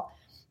well.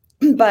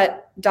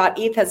 But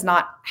 .eth has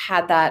not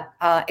had that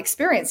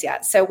experience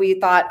yet. So we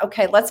thought,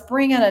 okay, let's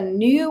bring in a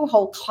new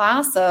whole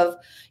class of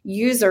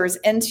users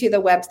into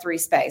the Web3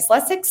 space.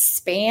 Let's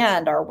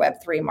expand our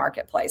Web3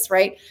 marketplace,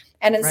 right?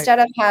 And instead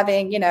of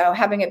having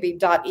it be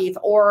 .eth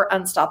or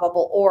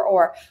Unstoppable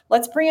or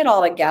let's bring it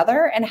all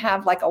together and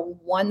have like a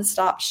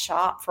one-stop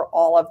shop for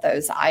all of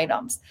those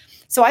items.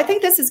 So I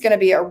think this is going to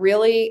be a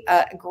really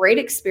great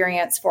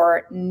experience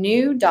for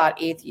new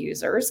 .eth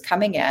users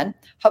coming in,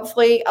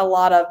 hopefully a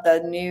lot of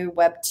the new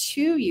Web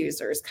 2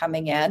 users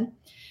coming in.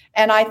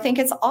 And I think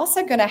it's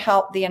also going to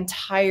help the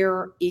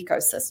entire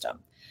ecosystem.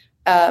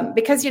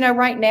 Because,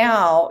 right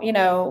now,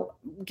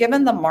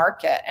 given the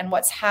market and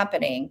what's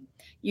happening,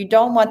 you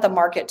don't want the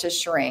market to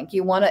shrink.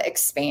 You want to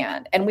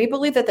expand. And we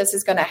believe that this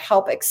is going to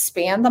help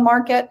expand the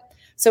market.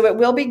 So it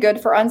will be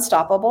good for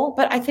Unstoppable,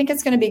 but I think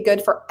it's going to be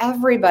good for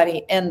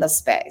everybody in the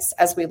space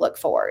as we look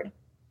forward.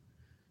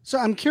 So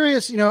I'm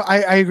curious, I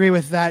agree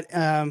with that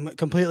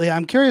completely.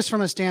 I'm curious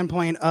from a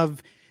standpoint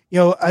of,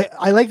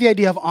 I like the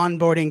idea of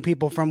onboarding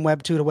people from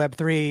Web 2 to Web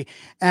 3.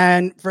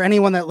 And for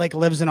anyone that like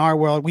lives in our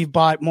world, we've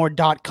bought more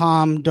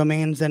 .com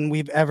domains than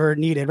we've ever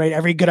needed, right?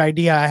 Every good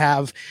idea I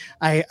have,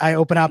 I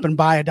open up and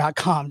buy a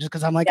 .com just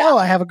because I'm like, oh,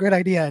 I have a great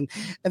idea. And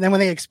then when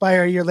they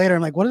expire a year later,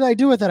 I'm like, what did I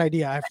do with that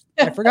idea?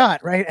 I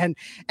forgot, right?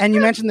 And you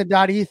mentioned the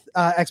 .eth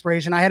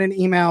expiration. I had an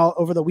email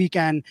over the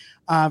weekend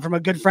from a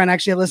good friend,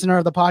 actually a listener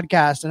of the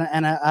podcast,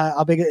 and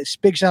a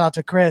big shout out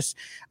to Chris.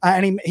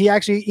 And he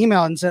actually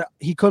emailed and said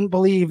he couldn't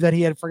believe that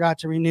he had forgot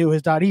to renew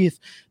his .eth.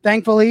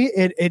 Thankfully,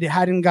 it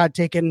hadn't got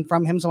taken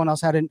from him. Someone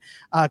else hadn't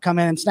come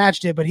in and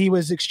snatched it, but he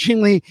was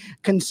extremely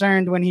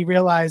concerned when he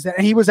realized that.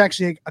 And he was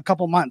actually a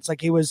couple months,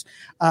 like he was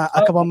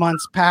a couple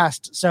months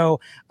past.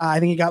 So I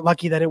think he got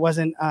lucky that it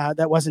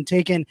wasn't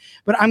taken.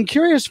 But I'm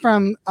curious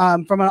from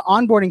an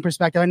onboarding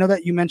perspective. I know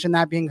that you mentioned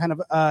that being kind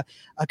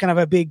of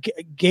a big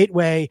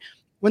gateway.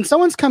 when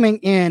someone's coming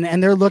in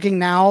and they're looking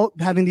now,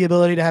 having the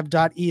ability to have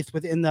 .eth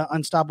within the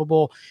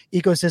Unstoppable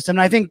ecosystem,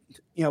 and I think,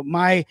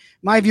 my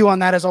view on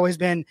that has always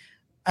been,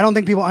 I don't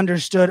think people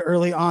understood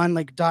early on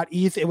like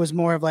 .eth. It was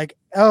more of like,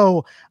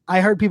 oh,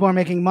 I heard people are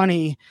making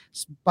money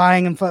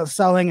buying and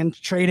selling and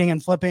trading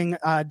and flipping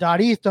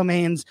 .eth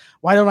domains.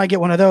 Why don't I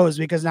get one of those?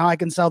 Because now I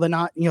can sell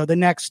the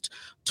next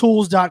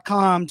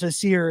tools.com to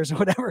Sears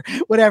or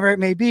whatever it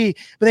may be.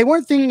 But they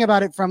weren't thinking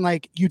about it from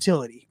like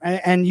utility.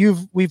 And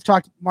we've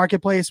talked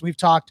marketplace, we've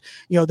talked,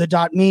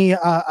 the .me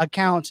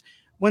account.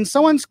 When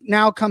someone's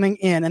now coming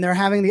in and they're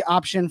having the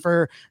option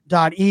for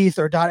 .eth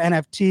or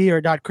 .nft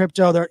or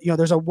 .crypto,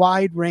 there's a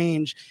wide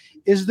range.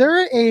 Is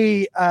there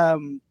a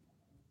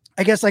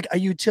I guess like a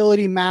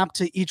utility map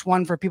to each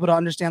one for people to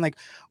understand, like,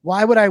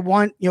 why would I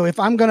want, if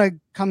I'm going to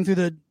come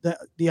through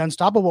the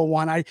Unstoppable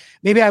one, I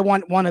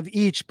want one of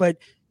each, but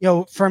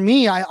for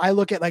me, I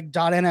look at like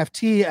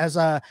 .nft as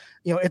a,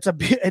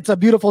 it's a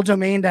beautiful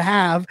domain to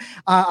have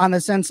on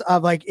the sense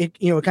of like it,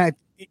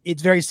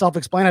 it's very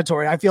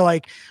self-explanatory. I feel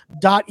like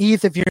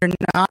 .eth, if you're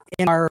not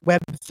in our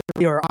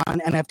Web3 or on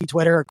NFT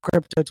Twitter or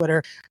crypto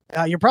Twitter,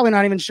 you're probably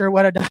not even sure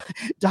what a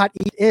 .eth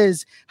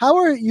is. How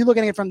are you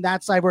looking at it from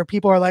that side where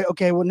people are like,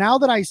 okay, well, now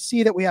that I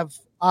see that we have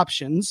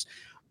options,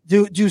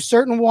 do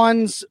certain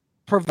ones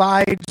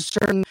provide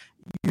certain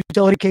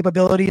utility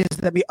capabilities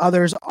that the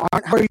others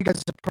aren't? How are you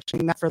guys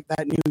approaching that for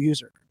that new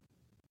user?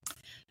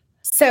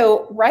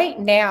 So right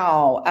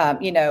now, a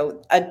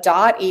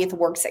 .eth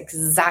works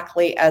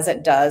exactly as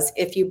it does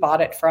if you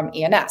bought it from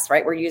ENS,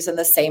 right? We're using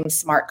the same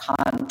smart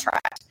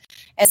contract.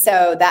 And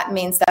so that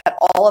means that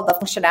all of the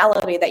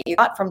functionality that you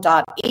got from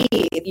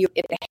 .eth, you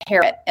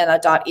inherit in a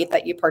 .eth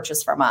that you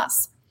purchase from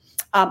us.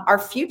 Our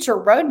future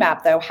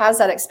roadmap, though, has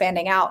that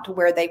expanding out to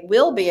where they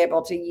will be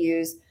able to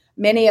use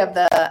many of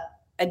the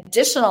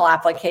additional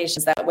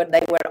applications that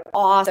they would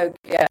also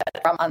get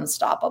from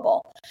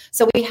Unstoppable.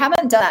 So we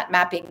haven't done that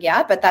mapping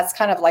yet, but that's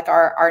kind of like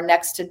our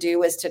next to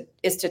do is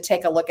to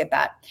take a look at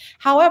that.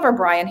 However,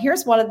 Brian,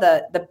 here's one of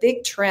the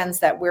big trends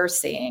that we're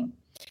seeing.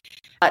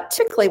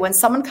 Typically, when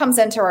someone comes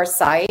into our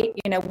site,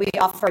 we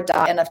offer a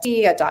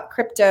 .nft, a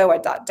 .crypto, a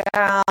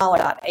 .dal, a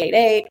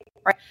 .88.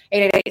 Right?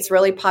 888 is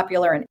really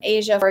popular in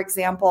Asia, for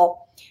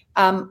example.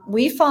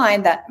 We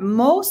find that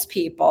most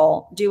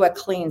people do a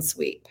clean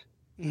sweep.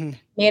 Mm-hmm.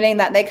 Meaning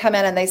that they come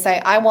in and they say,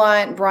 I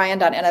want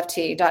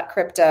Brian.nft,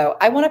 .crypto.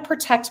 I want to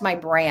protect my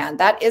brand.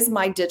 That is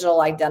my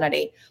digital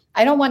identity.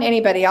 I don't want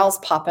anybody else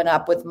popping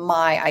up with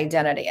my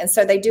identity. And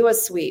so they do a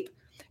sweep.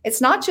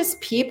 It's not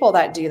just people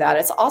that do that.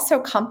 It's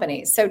also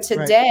companies. So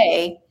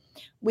today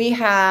we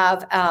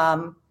have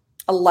 11%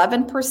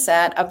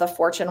 of the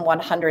Fortune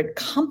 100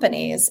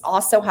 companies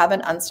also have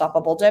an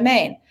Unstoppable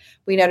domain.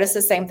 We notice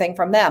the same thing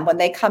from them. When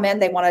they come in,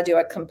 they want to do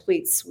a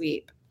complete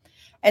sweep.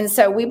 And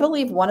so we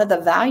believe one of the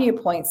value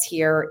points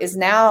here is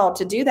now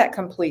to do that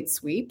complete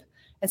sweep.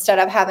 Instead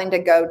of having to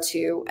go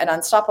to an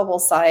Unstoppable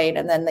site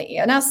and then the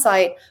ENS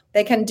site,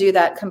 they can do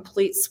that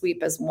complete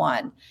sweep as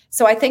one.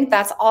 So I think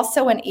that's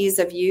also an ease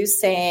of use,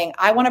 saying,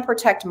 I want to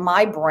protect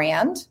my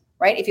brand,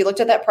 right? If you looked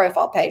at that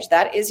profile page,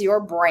 that is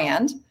your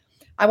brand.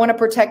 I want to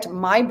protect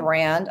my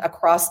brand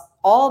across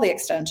all the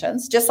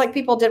extensions, just like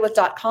people did with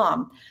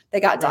 .com. They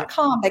got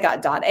 .com, they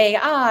got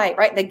 .ai,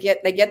 right? They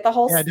get the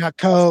whole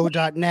 .co,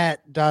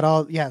 .net,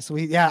 .all. Yes,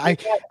 I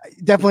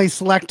definitely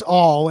select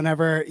all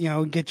whenever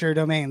get your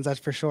domains. That's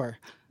for sure.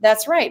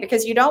 That's right,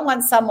 because you don't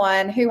want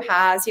someone who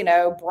has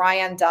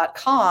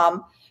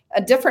Brian.com,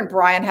 a different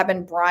Brian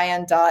having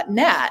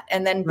Brian.net,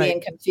 and then being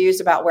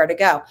confused about where to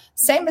go.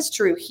 Same is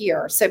true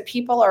here. So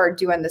people are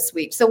doing the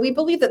sweep. So we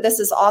believe that this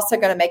is also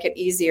going to make it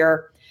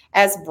easier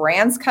as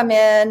brands come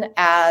in,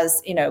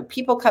 as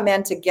people come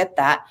in to get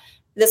that.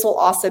 This will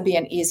also be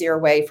an easier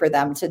way for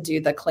them to do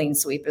the clean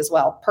sweep as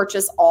well.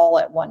 Purchase all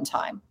at one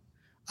time.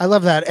 I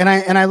love that. And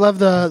I love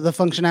the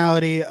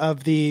functionality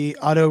of the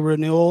auto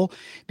renewal,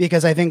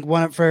 because I think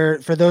for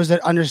those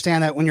that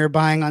understand that when you're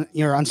buying on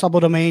your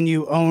Unstoppable domain,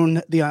 you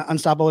own the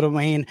Unstoppable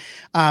domain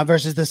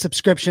versus the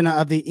subscription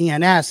of the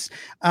ENS,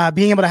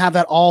 being able to have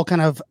that all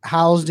kind of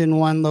housed in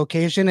one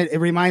location.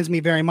 It reminds me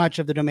very much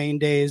of the domain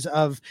days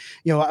of,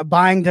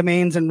 buying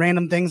domains and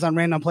random things on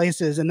random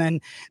places and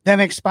then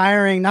them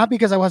expiring, not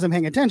because I wasn't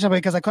paying attention, but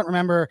because I couldn't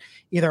remember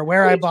either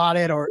where I bought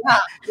it or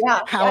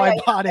how I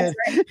bought it.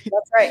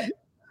 That's right.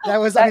 That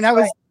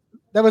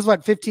was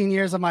what, 15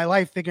 years of my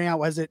life figuring out,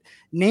 was it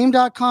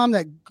name.com,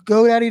 that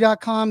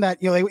GoDaddy.com,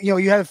 that,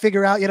 you had to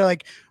figure out,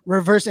 like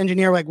reverse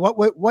engineer, like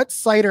what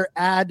site or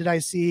ad did I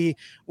see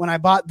when I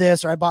bought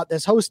this, or I bought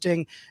this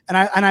hosting. And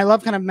I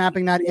love kind of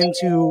mapping that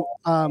into,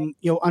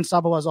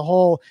 Unstoppable as a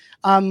whole.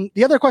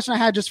 The other question I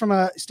had, just from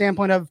a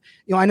standpoint of,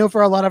 I know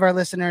for a lot of our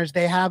listeners,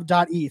 they have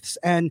 .eths,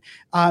 and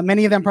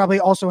many of them probably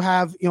also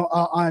have,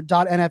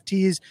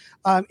 .nfts.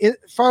 As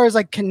far as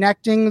like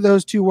connecting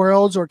those two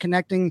worlds or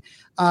connecting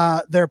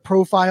their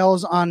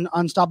profiles on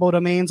Unstoppable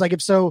domains, like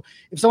if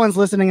someone's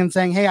listening and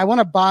saying, hey, I want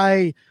to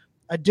buy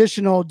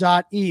additional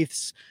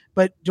 .eths,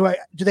 but do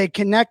they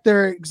connect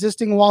their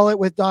existing wallet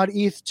with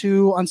 .eth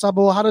to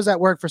Unstoppable? How does that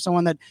work for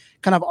someone that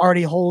kind of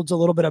already holds a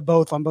little bit of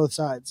both on both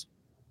sides?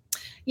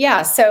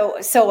 Yeah.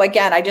 So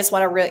again, I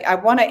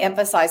want to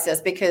emphasize this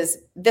because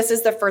this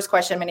is the first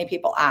question many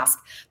people ask.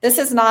 This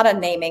is not a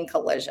naming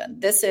collision.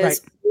 This is, Right.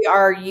 we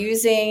are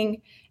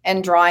using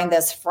and drawing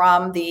this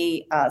from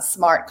the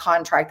smart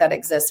contract that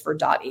exists for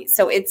 .eth.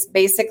 So it's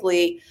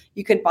basically,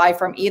 you could buy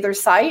from either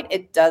site.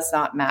 It does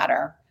not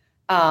matter.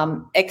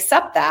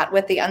 Except that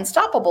with the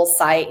Unstoppable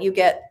site, you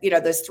get,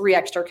 those 3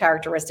 extra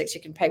characteristics. You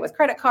can pay with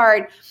credit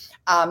card,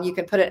 you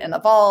can put it in the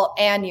vault,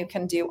 and you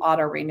can do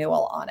auto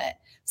renewal on it.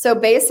 So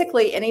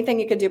basically anything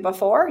you could do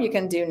before, you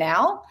can do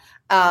now.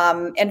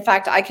 In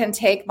fact, I can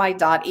take my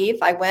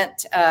 .eth. I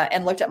went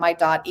and looked at my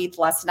 .eth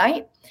last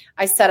night.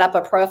 I set up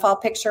a profile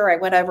picture. I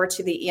went over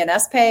to the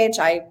ENS page.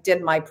 I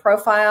did my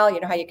profile. You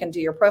know how you can do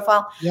your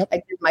profile. Yep. I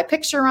did my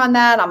picture on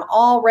that. I'm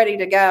all ready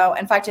to go.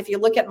 In fact, if you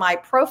look at my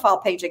profile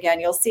page again,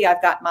 you'll see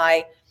I've got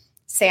my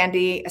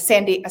Sandra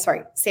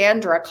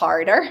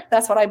Carter.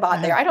 That's what I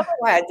bought there. I don't know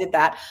why I did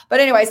that. But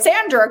anyway,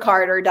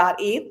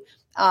 sandracarter.eth.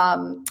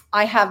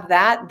 I have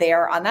that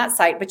there on that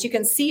site, but you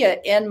can see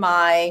it in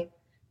my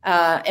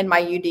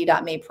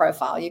ud.me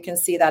profile. You can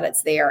see that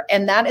it's there.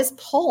 And that is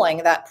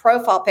pulling that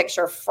profile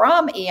picture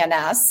from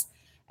ENS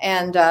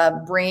and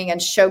bringing and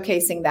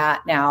showcasing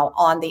that now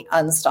on the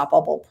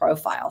Unstoppable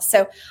profile.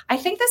 So I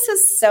think this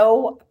is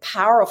so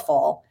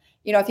powerful.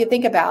 If you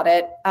think about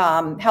it,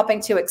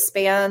 helping to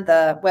expand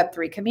the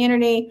Web3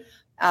 community,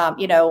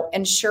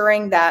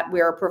 ensuring that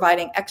we're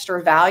providing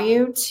extra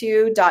value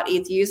to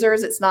 .eth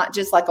users. It's not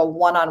just like a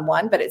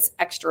one-on-one, but it's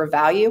extra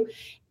value,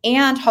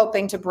 and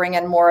hoping to bring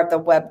in more of the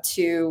Web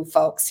 2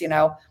 folks,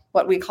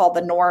 what we call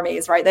the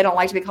normies, right? They don't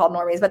like to be called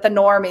normies, but the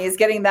normies,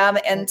 getting them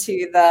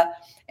into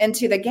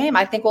the game,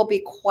 I think will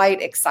be quite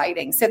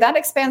exciting. So that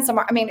expands the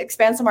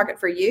market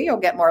for you. You'll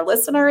get more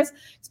listeners,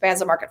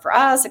 expands the market for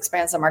us,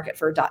 expands the market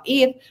for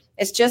 .eth.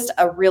 It's just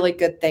a really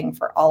good thing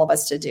for all of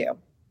us to do.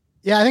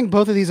 Yeah, I think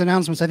both of these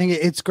announcements, I think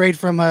it's great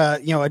from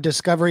a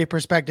discovery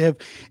perspective.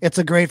 It's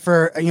a great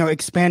for,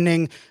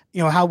 expanding,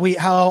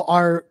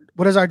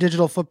 what does our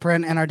digital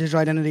footprint and our digital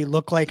identity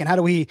look like, and how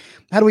do we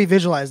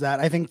visualize that?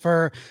 I think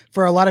for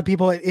a lot of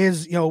people, it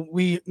is,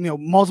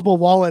 multiple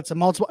wallets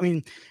and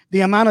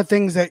the amount of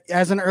things that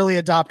as an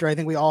early adopter, I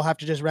think we all have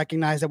to just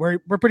recognize that we're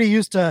pretty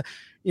used to,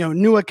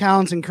 new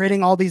accounts and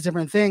creating all these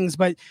different things,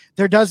 but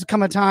there does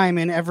come a time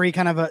in every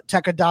kind of a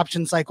tech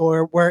adoption cycle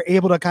where we're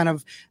able to kind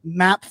of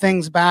map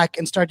things back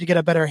and start to get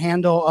a better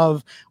handle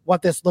of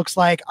what this looks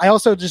like. I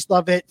also just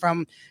love it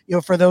from,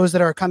 for those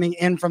that are coming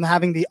in from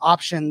having the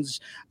options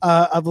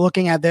of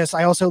looking at this.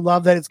 I also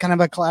love that it's kind of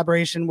a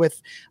collaboration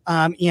with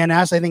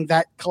ENS. I think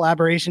that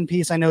collaboration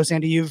piece, I know,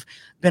 Sandy, you've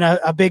been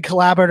a big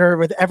collaborator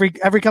with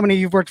every company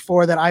you've worked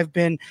for that I've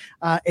been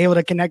able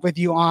to connect with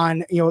you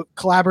on,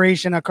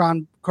 collaboration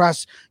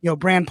across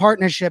brand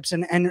partnerships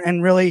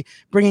and really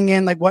bringing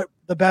in like what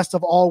the best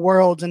of all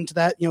worlds into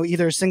that,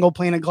 either a single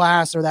pane of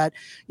glass or that,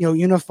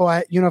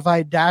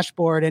 unified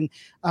dashboard. And,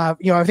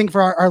 I think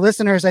for our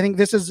listeners, I think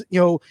this is,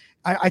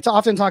 I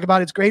often talk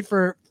about it's great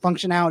for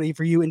functionality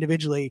for you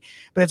individually,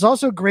 but it's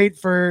also great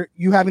for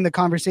you having the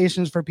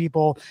conversations for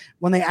people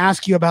when they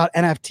ask you about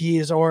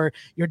NFTs or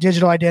your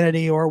digital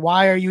identity or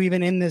why are you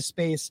even in this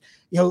space.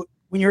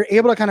 When you're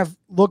able to kind of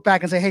look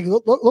back and say, hey,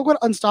 look what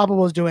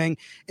Unstoppable is doing.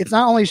 It's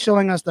not only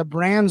showing us the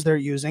brands they're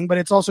using, but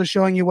it's also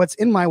showing you what's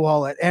in my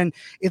wallet. And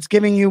it's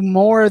giving you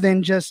more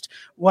than just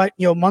what,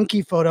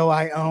 monkey photo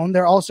I own.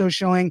 They're also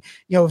showing,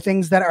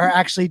 things that are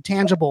actually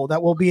tangible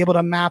that we'll be able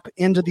to map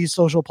into these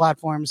social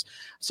platforms.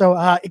 So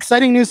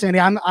exciting news, Sandy.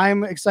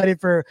 I'm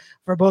excited for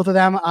both of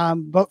them.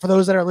 But for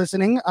those that are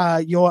listening,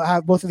 you'll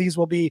have both of these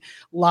will be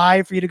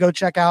live for you to go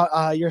check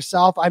out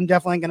yourself. I'm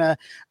definitely going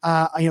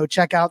to,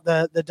 check out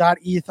the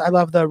 .eth. I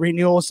love the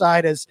renewal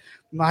side as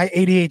my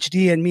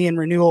ADHD and me and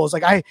renewals.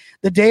 Like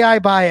the day I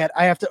buy it,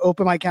 I have to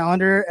open my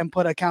calendar and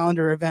put a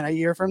calendar event a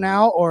year from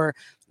now, or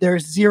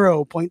there's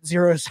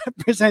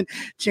 0.07%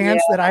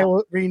 chance that I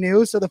will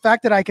renew. So the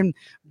fact that I can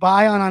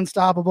buy on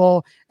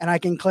Unstoppable and I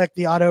can click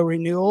the auto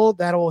renewal,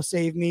 that will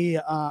save me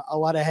a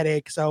lot of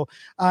headache. So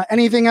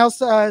anything else,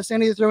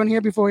 Sandy, to throw in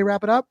here before we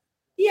wrap it up?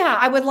 Yeah,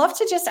 I would love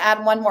to just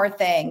add one more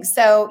thing.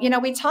 So,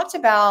 we talked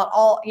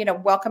about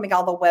welcoming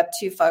all the Web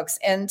 2 folks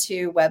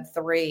into Web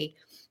 3.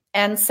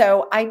 And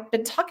so I've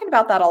been talking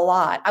about that a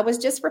lot. I was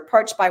just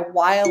approached by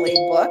Wiley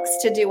Books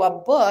to do a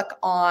book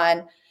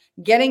on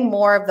getting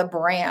more of the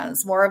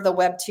brands, more of the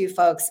Web 2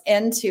 folks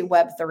into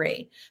Web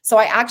 3. So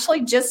I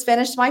actually just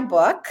finished my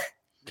book.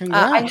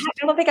 I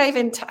don't think I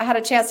even had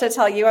a chance to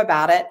tell you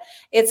about it.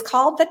 It's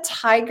called The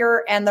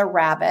Tiger and the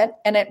Rabbit.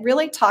 And it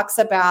really talks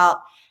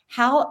about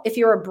how, if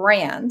you're a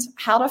brand,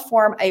 how to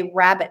form a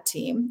rabbit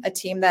team, a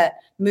team that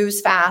moves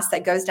fast,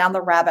 that goes down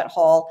the rabbit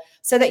hole,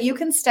 so that you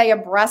can stay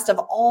abreast of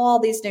all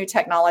these new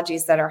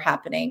technologies that are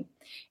happening.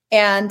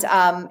 And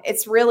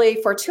it's really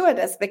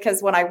fortuitous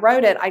because when I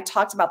wrote it, I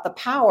talked about the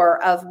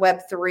power of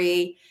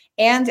Web3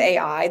 and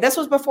AI. This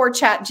was before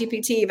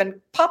ChatGPT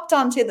even popped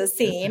onto the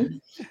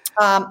scene.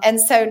 And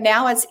so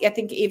now it's, I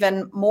think,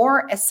 even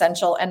more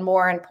essential and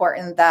more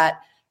important that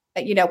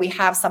we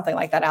have something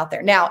like that out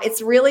there. Now,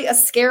 it's really a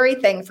scary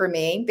thing for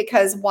me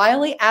because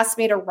Wiley asked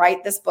me to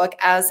write this book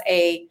as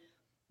a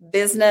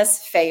business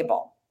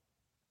fable.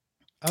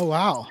 Oh,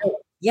 wow.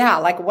 Yeah,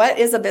 like what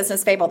is a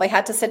business fable? They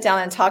had to sit down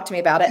and talk to me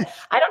about it.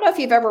 I don't know if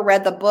you've ever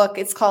read the book.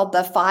 It's called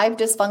The 5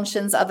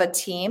 Dysfunctions of a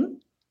Team.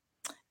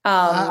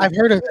 I've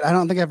heard of it. I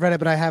don't think I've read it,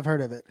 but I have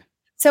heard of it.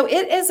 So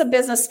it is a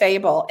business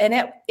fable,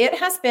 and it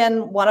has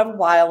been one of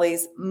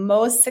Wiley's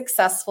most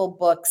successful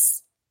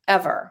books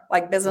ever,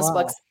 like business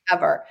books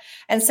ever.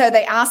 And so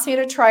they asked me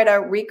to try to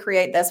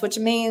recreate this, which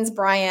means,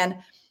 Brian,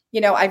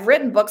 I've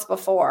written books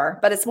before,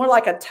 but it's more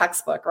like a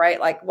textbook, right?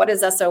 Like, what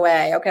is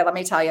SOA? Okay, let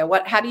me tell you.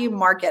 How do you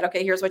market?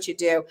 Okay, here's what you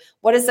do.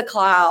 What is the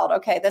cloud?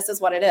 Okay, this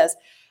is what it is.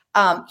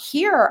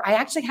 Here, I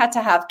actually had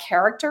to have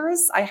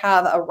characters. I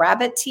have a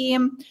rabbit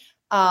team.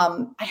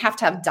 I have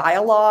to have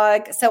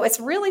dialogue. So it's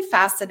really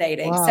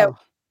fascinating. Wow. So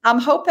I'm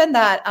hoping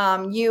that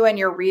you and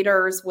your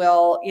readers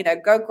will,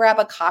 go grab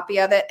a copy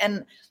of it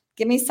and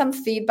give me some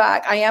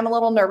feedback. I am a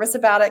little nervous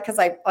about it because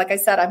like I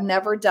said, I've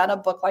never done a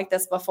book like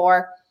this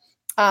before.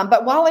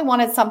 But Wiley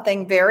wanted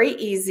something very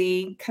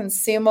easy,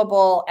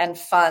 consumable, and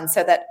fun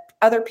so that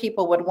other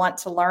people would want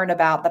to learn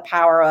about the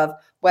power of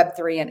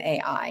Web3 and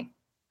AI.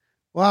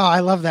 Wow, I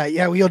love that.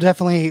 Yeah,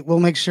 we'll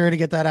make sure to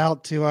get that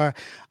out to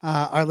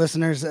our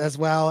listeners as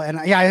well. And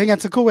yeah, I think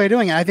that's a cool way of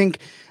doing it. I think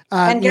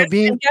and guess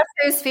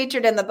who's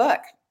featured in the book?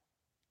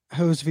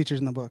 Who's featured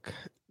in the book?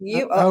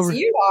 You are.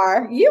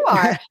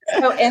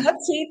 So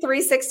NFT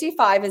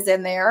 365 is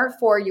in there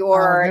for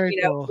your,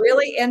 cool.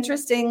 really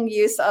interesting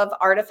use of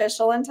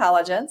artificial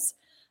intelligence.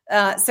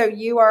 So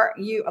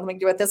let me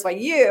do it this way.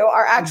 You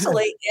are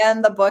actually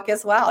in the book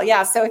as well.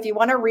 Yeah. So if you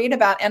want to read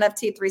about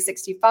NFT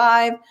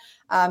 365,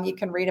 you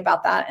can read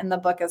about that in the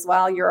book as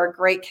well. You're a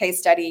great case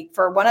study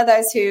for one of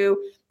those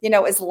who,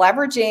 is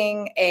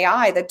leveraging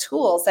AI, the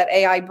tools that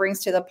AI brings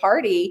to the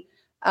party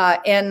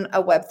in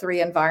a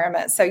Web3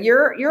 environment. So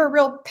you're a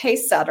real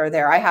pace setter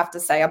there, I have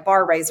to say, a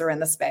bar raiser in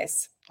the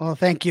space. Well,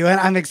 thank you. And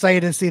I'm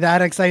excited to see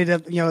that.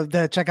 Excited to,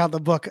 to check out the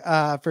book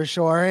for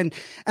sure. And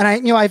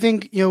I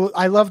think,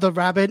 I love the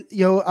rabbit,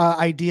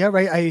 idea,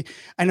 right?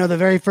 I know the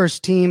very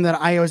first team that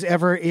I was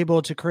ever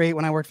able to create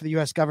when I worked for the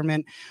US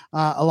government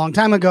a long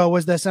time ago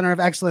was the Center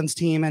of Excellence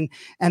team.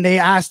 And they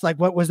asked like,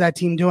 what was that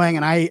team doing?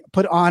 And I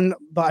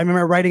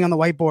remember writing on the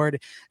whiteboard,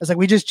 it's like,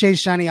 we just chase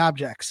shiny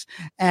objects.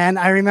 And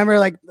I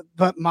remember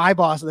but my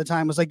boss at the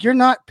time was like, you're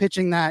not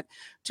pitching that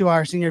to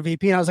our senior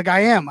VP. And I was like, I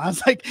am. I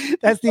was like,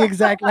 that's the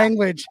exact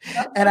language.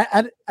 And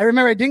I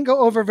remember it didn't go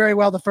over very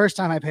well the first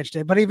time I pitched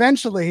it, but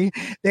eventually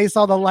they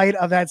saw the light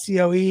of that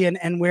COE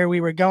and where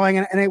we were going.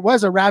 And it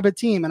was a rabbit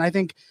team. And I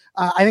think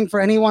for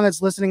anyone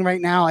that's listening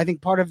right now, I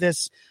think part of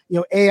this,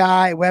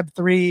 AI,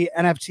 Web3,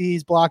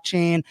 NFTs,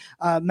 blockchain,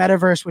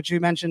 metaverse, which you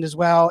mentioned as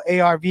well,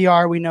 AR,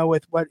 VR, we know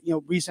with what,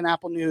 recent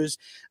Apple news,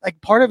 like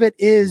part of it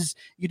is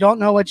you don't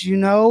know what you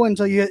know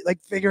until you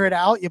figure it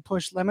out, you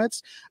push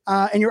limits.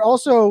 And you're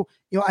also,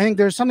 I think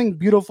there's something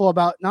beautiful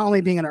about not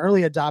only being an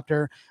early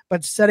adopter,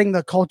 but setting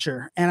the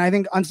culture. And I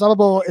think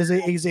Unstoppable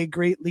is a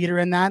great leader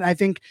in that. And I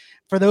think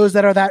for those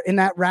that are in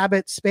that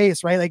rabbit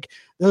space, right? Like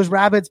those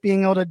rabbits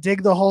being able to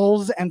dig the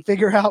holes and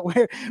figure out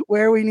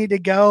where we need to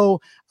go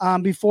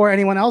before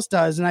anyone else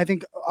does. And I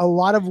think a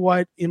lot of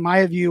what, in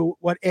my view,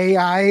 what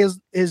AI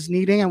is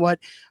needing and what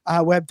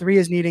Web3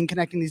 is needing,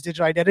 connecting these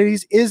digital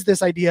identities, is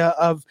this idea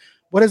of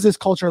what does this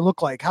culture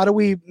look like? How do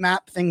we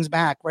map things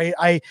back, right?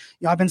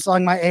 I've been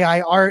selling my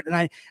AI art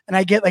and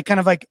I get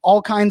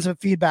all kinds of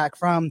feedback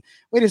from,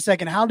 wait a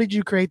second, how did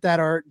you create that?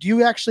 Or do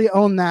you actually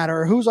own that?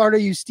 Or whose art are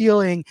you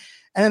stealing?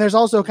 And then there's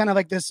also kind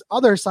of this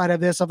other side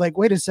of this of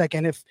wait a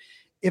second,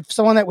 if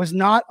someone that was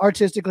not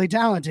artistically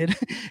talented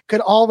could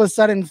all of a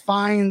sudden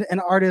find an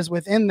artist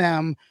within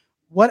them,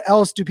 what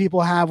else do people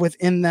have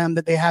within them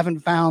that they haven't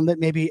found that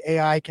maybe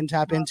AI can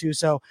tap into?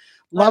 So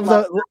love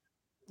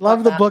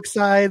the book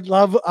side.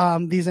 Love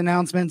these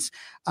announcements.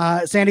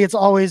 Sandy, it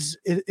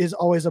is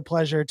always a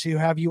pleasure to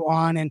have you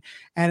on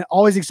and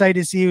always excited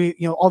to see,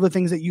 all the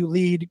things that you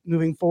lead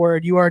moving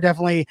forward. You are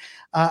definitely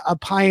a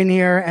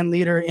pioneer and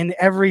leader in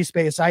every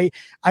space. I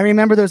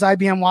remember those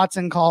IBM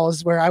Watson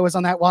calls where I was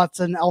on that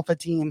Watson Alpha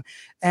team.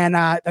 And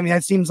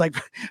that seems like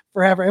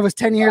forever. It was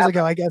 10 years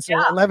ago, I guess,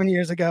 or 11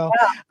 years ago.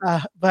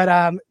 Yeah.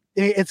 But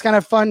it's kind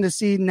of fun to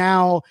see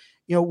now,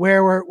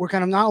 where we're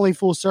kind of not only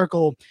full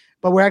circle,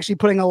 but we're actually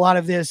putting a lot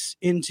of this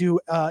into,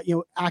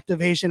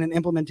 activation and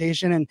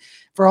implementation. And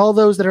for all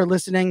those that are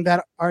listening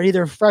that are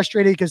either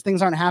frustrated because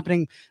things aren't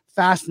happening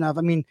fast enough,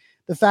 I mean,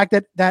 the fact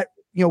that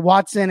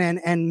Watson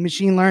and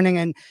machine learning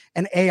and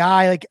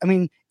AI,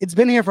 it's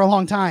been here for a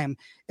long time.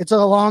 It's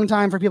a long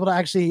time for people to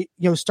actually,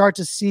 start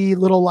to see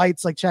little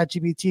lights like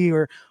ChatGPT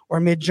or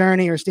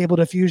Midjourney or Stable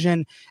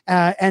Diffusion.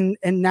 And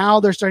now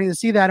they're starting to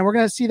see that. And we're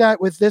going to see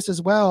that with this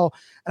as well.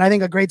 And I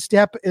think a great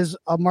step is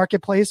a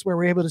marketplace where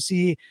we're able to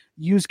see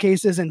use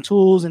cases and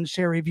tools and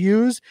share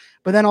reviews,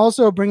 but then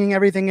also bringing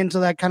everything into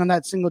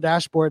that single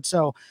dashboard.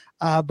 So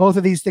both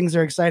of these things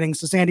are exciting.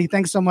 So Sandy,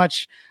 thanks so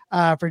much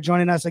for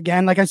joining us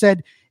again. Like I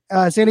said,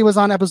 Sandy was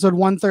on episode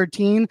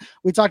 113.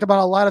 We talked about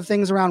a lot of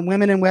things around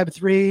women in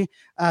Web3.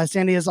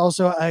 Sandy is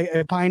also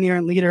a pioneer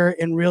and leader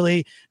in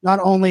really not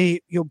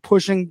only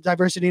pushing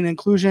diversity and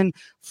inclusion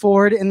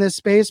forward in this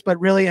space, but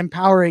really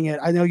empowering it.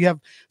 I know you have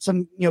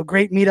some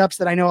great meetups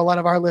that I know a lot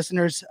of our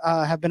listeners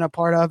have been a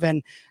part of,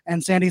 and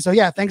Sandy. So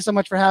yeah, thanks so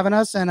much for having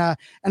us. And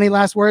any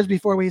last words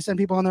before we send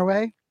people on their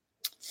way?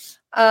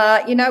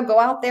 Go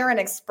out there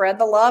and spread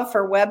the love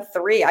for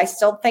Web3. I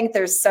still think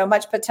there's so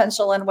much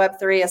potential in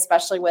Web3,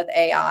 especially with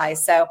AI.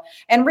 So,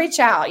 and reach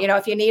out,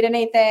 if you need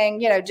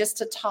anything, just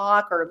to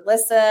talk or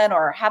listen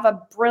or have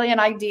a brilliant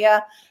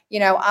idea,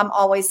 I'm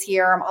always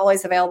here. I'm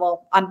always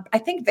available on, I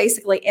think,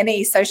 basically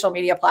any social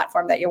media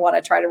platform that you want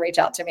to try to reach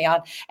out to me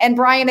on. And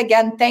Brian,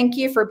 again, thank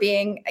you for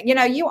being,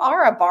 you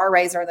are a bar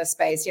raiser in the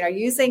space,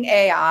 using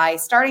AI,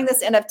 starting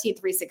this NFT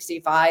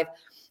 365.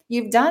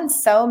 You've done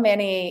so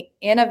many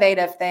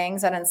innovative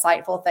things and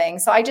insightful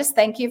things. So I just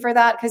thank you for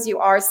that, because you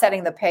are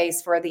setting the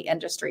pace for the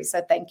industry.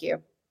 So thank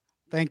you.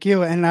 Thank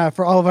you. And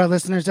for all of our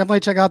listeners,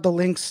 definitely check out the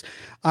links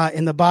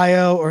in the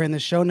bio or in the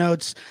show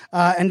notes.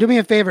 And do me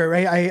a favor,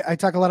 right? I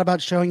talk a lot about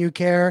showing you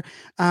care.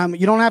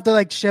 You don't have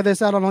to share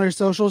this out on all your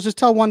socials. Just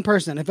tell one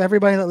person. If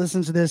everybody that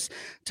listens to this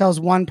tells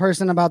one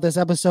person about this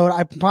episode,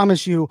 I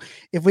promise you,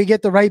 if we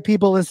get the right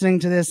people listening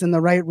to this in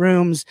the right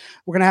rooms,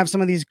 we're going to have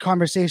some of these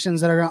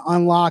conversations that are going to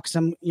unlock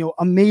some,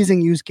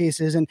 amazing use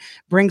cases and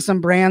bring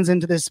some brands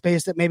into this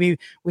space that maybe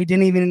we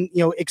didn't even,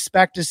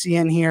 expect to see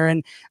in here.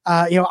 And,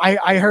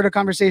 I heard a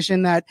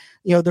conversation that,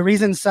 the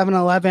reason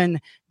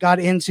 7-Eleven got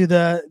into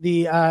the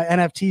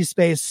NFT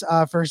space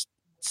for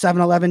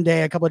 7-Eleven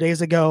Day a couple of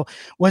days ago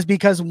was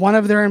because one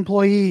of their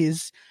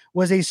employees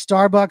was a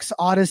Starbucks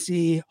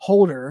Odyssey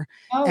holder.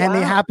 And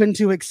they happened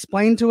to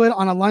explain to it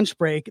on a lunch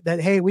break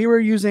that, hey,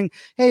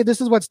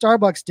 this is what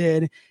Starbucks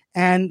did.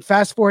 And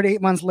fast forward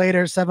 8 months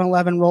later,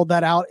 7-Eleven rolled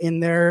that out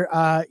in their,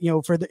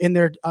 in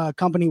their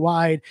company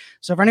wide.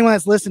 So for anyone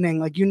that's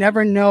listening, you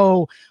never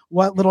know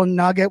what little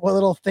nugget, what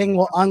little thing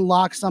will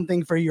unlock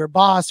something for your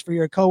boss, for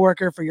your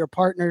coworker, for your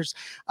partners.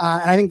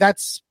 And I think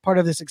that's part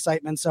of this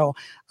excitement. So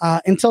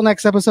until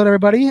next episode,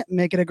 everybody,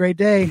 make it a great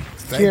day.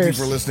 Thank you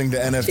for listening to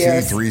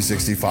NFT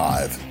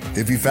 365.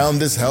 If you found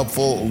this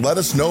helpful, let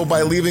us know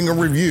by leaving a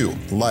review,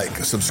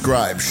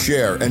 subscribe,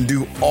 share, and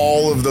do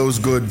all of those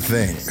good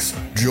things.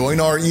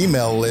 Join our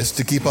email list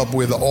to keep up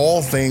with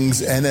all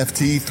things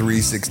NFT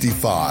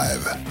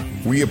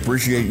 365. We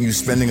appreciate you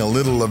spending a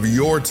little of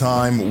your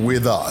time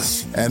with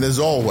us. And as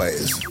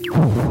always, This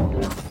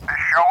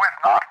show is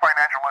not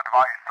financial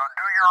advice, so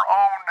do your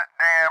own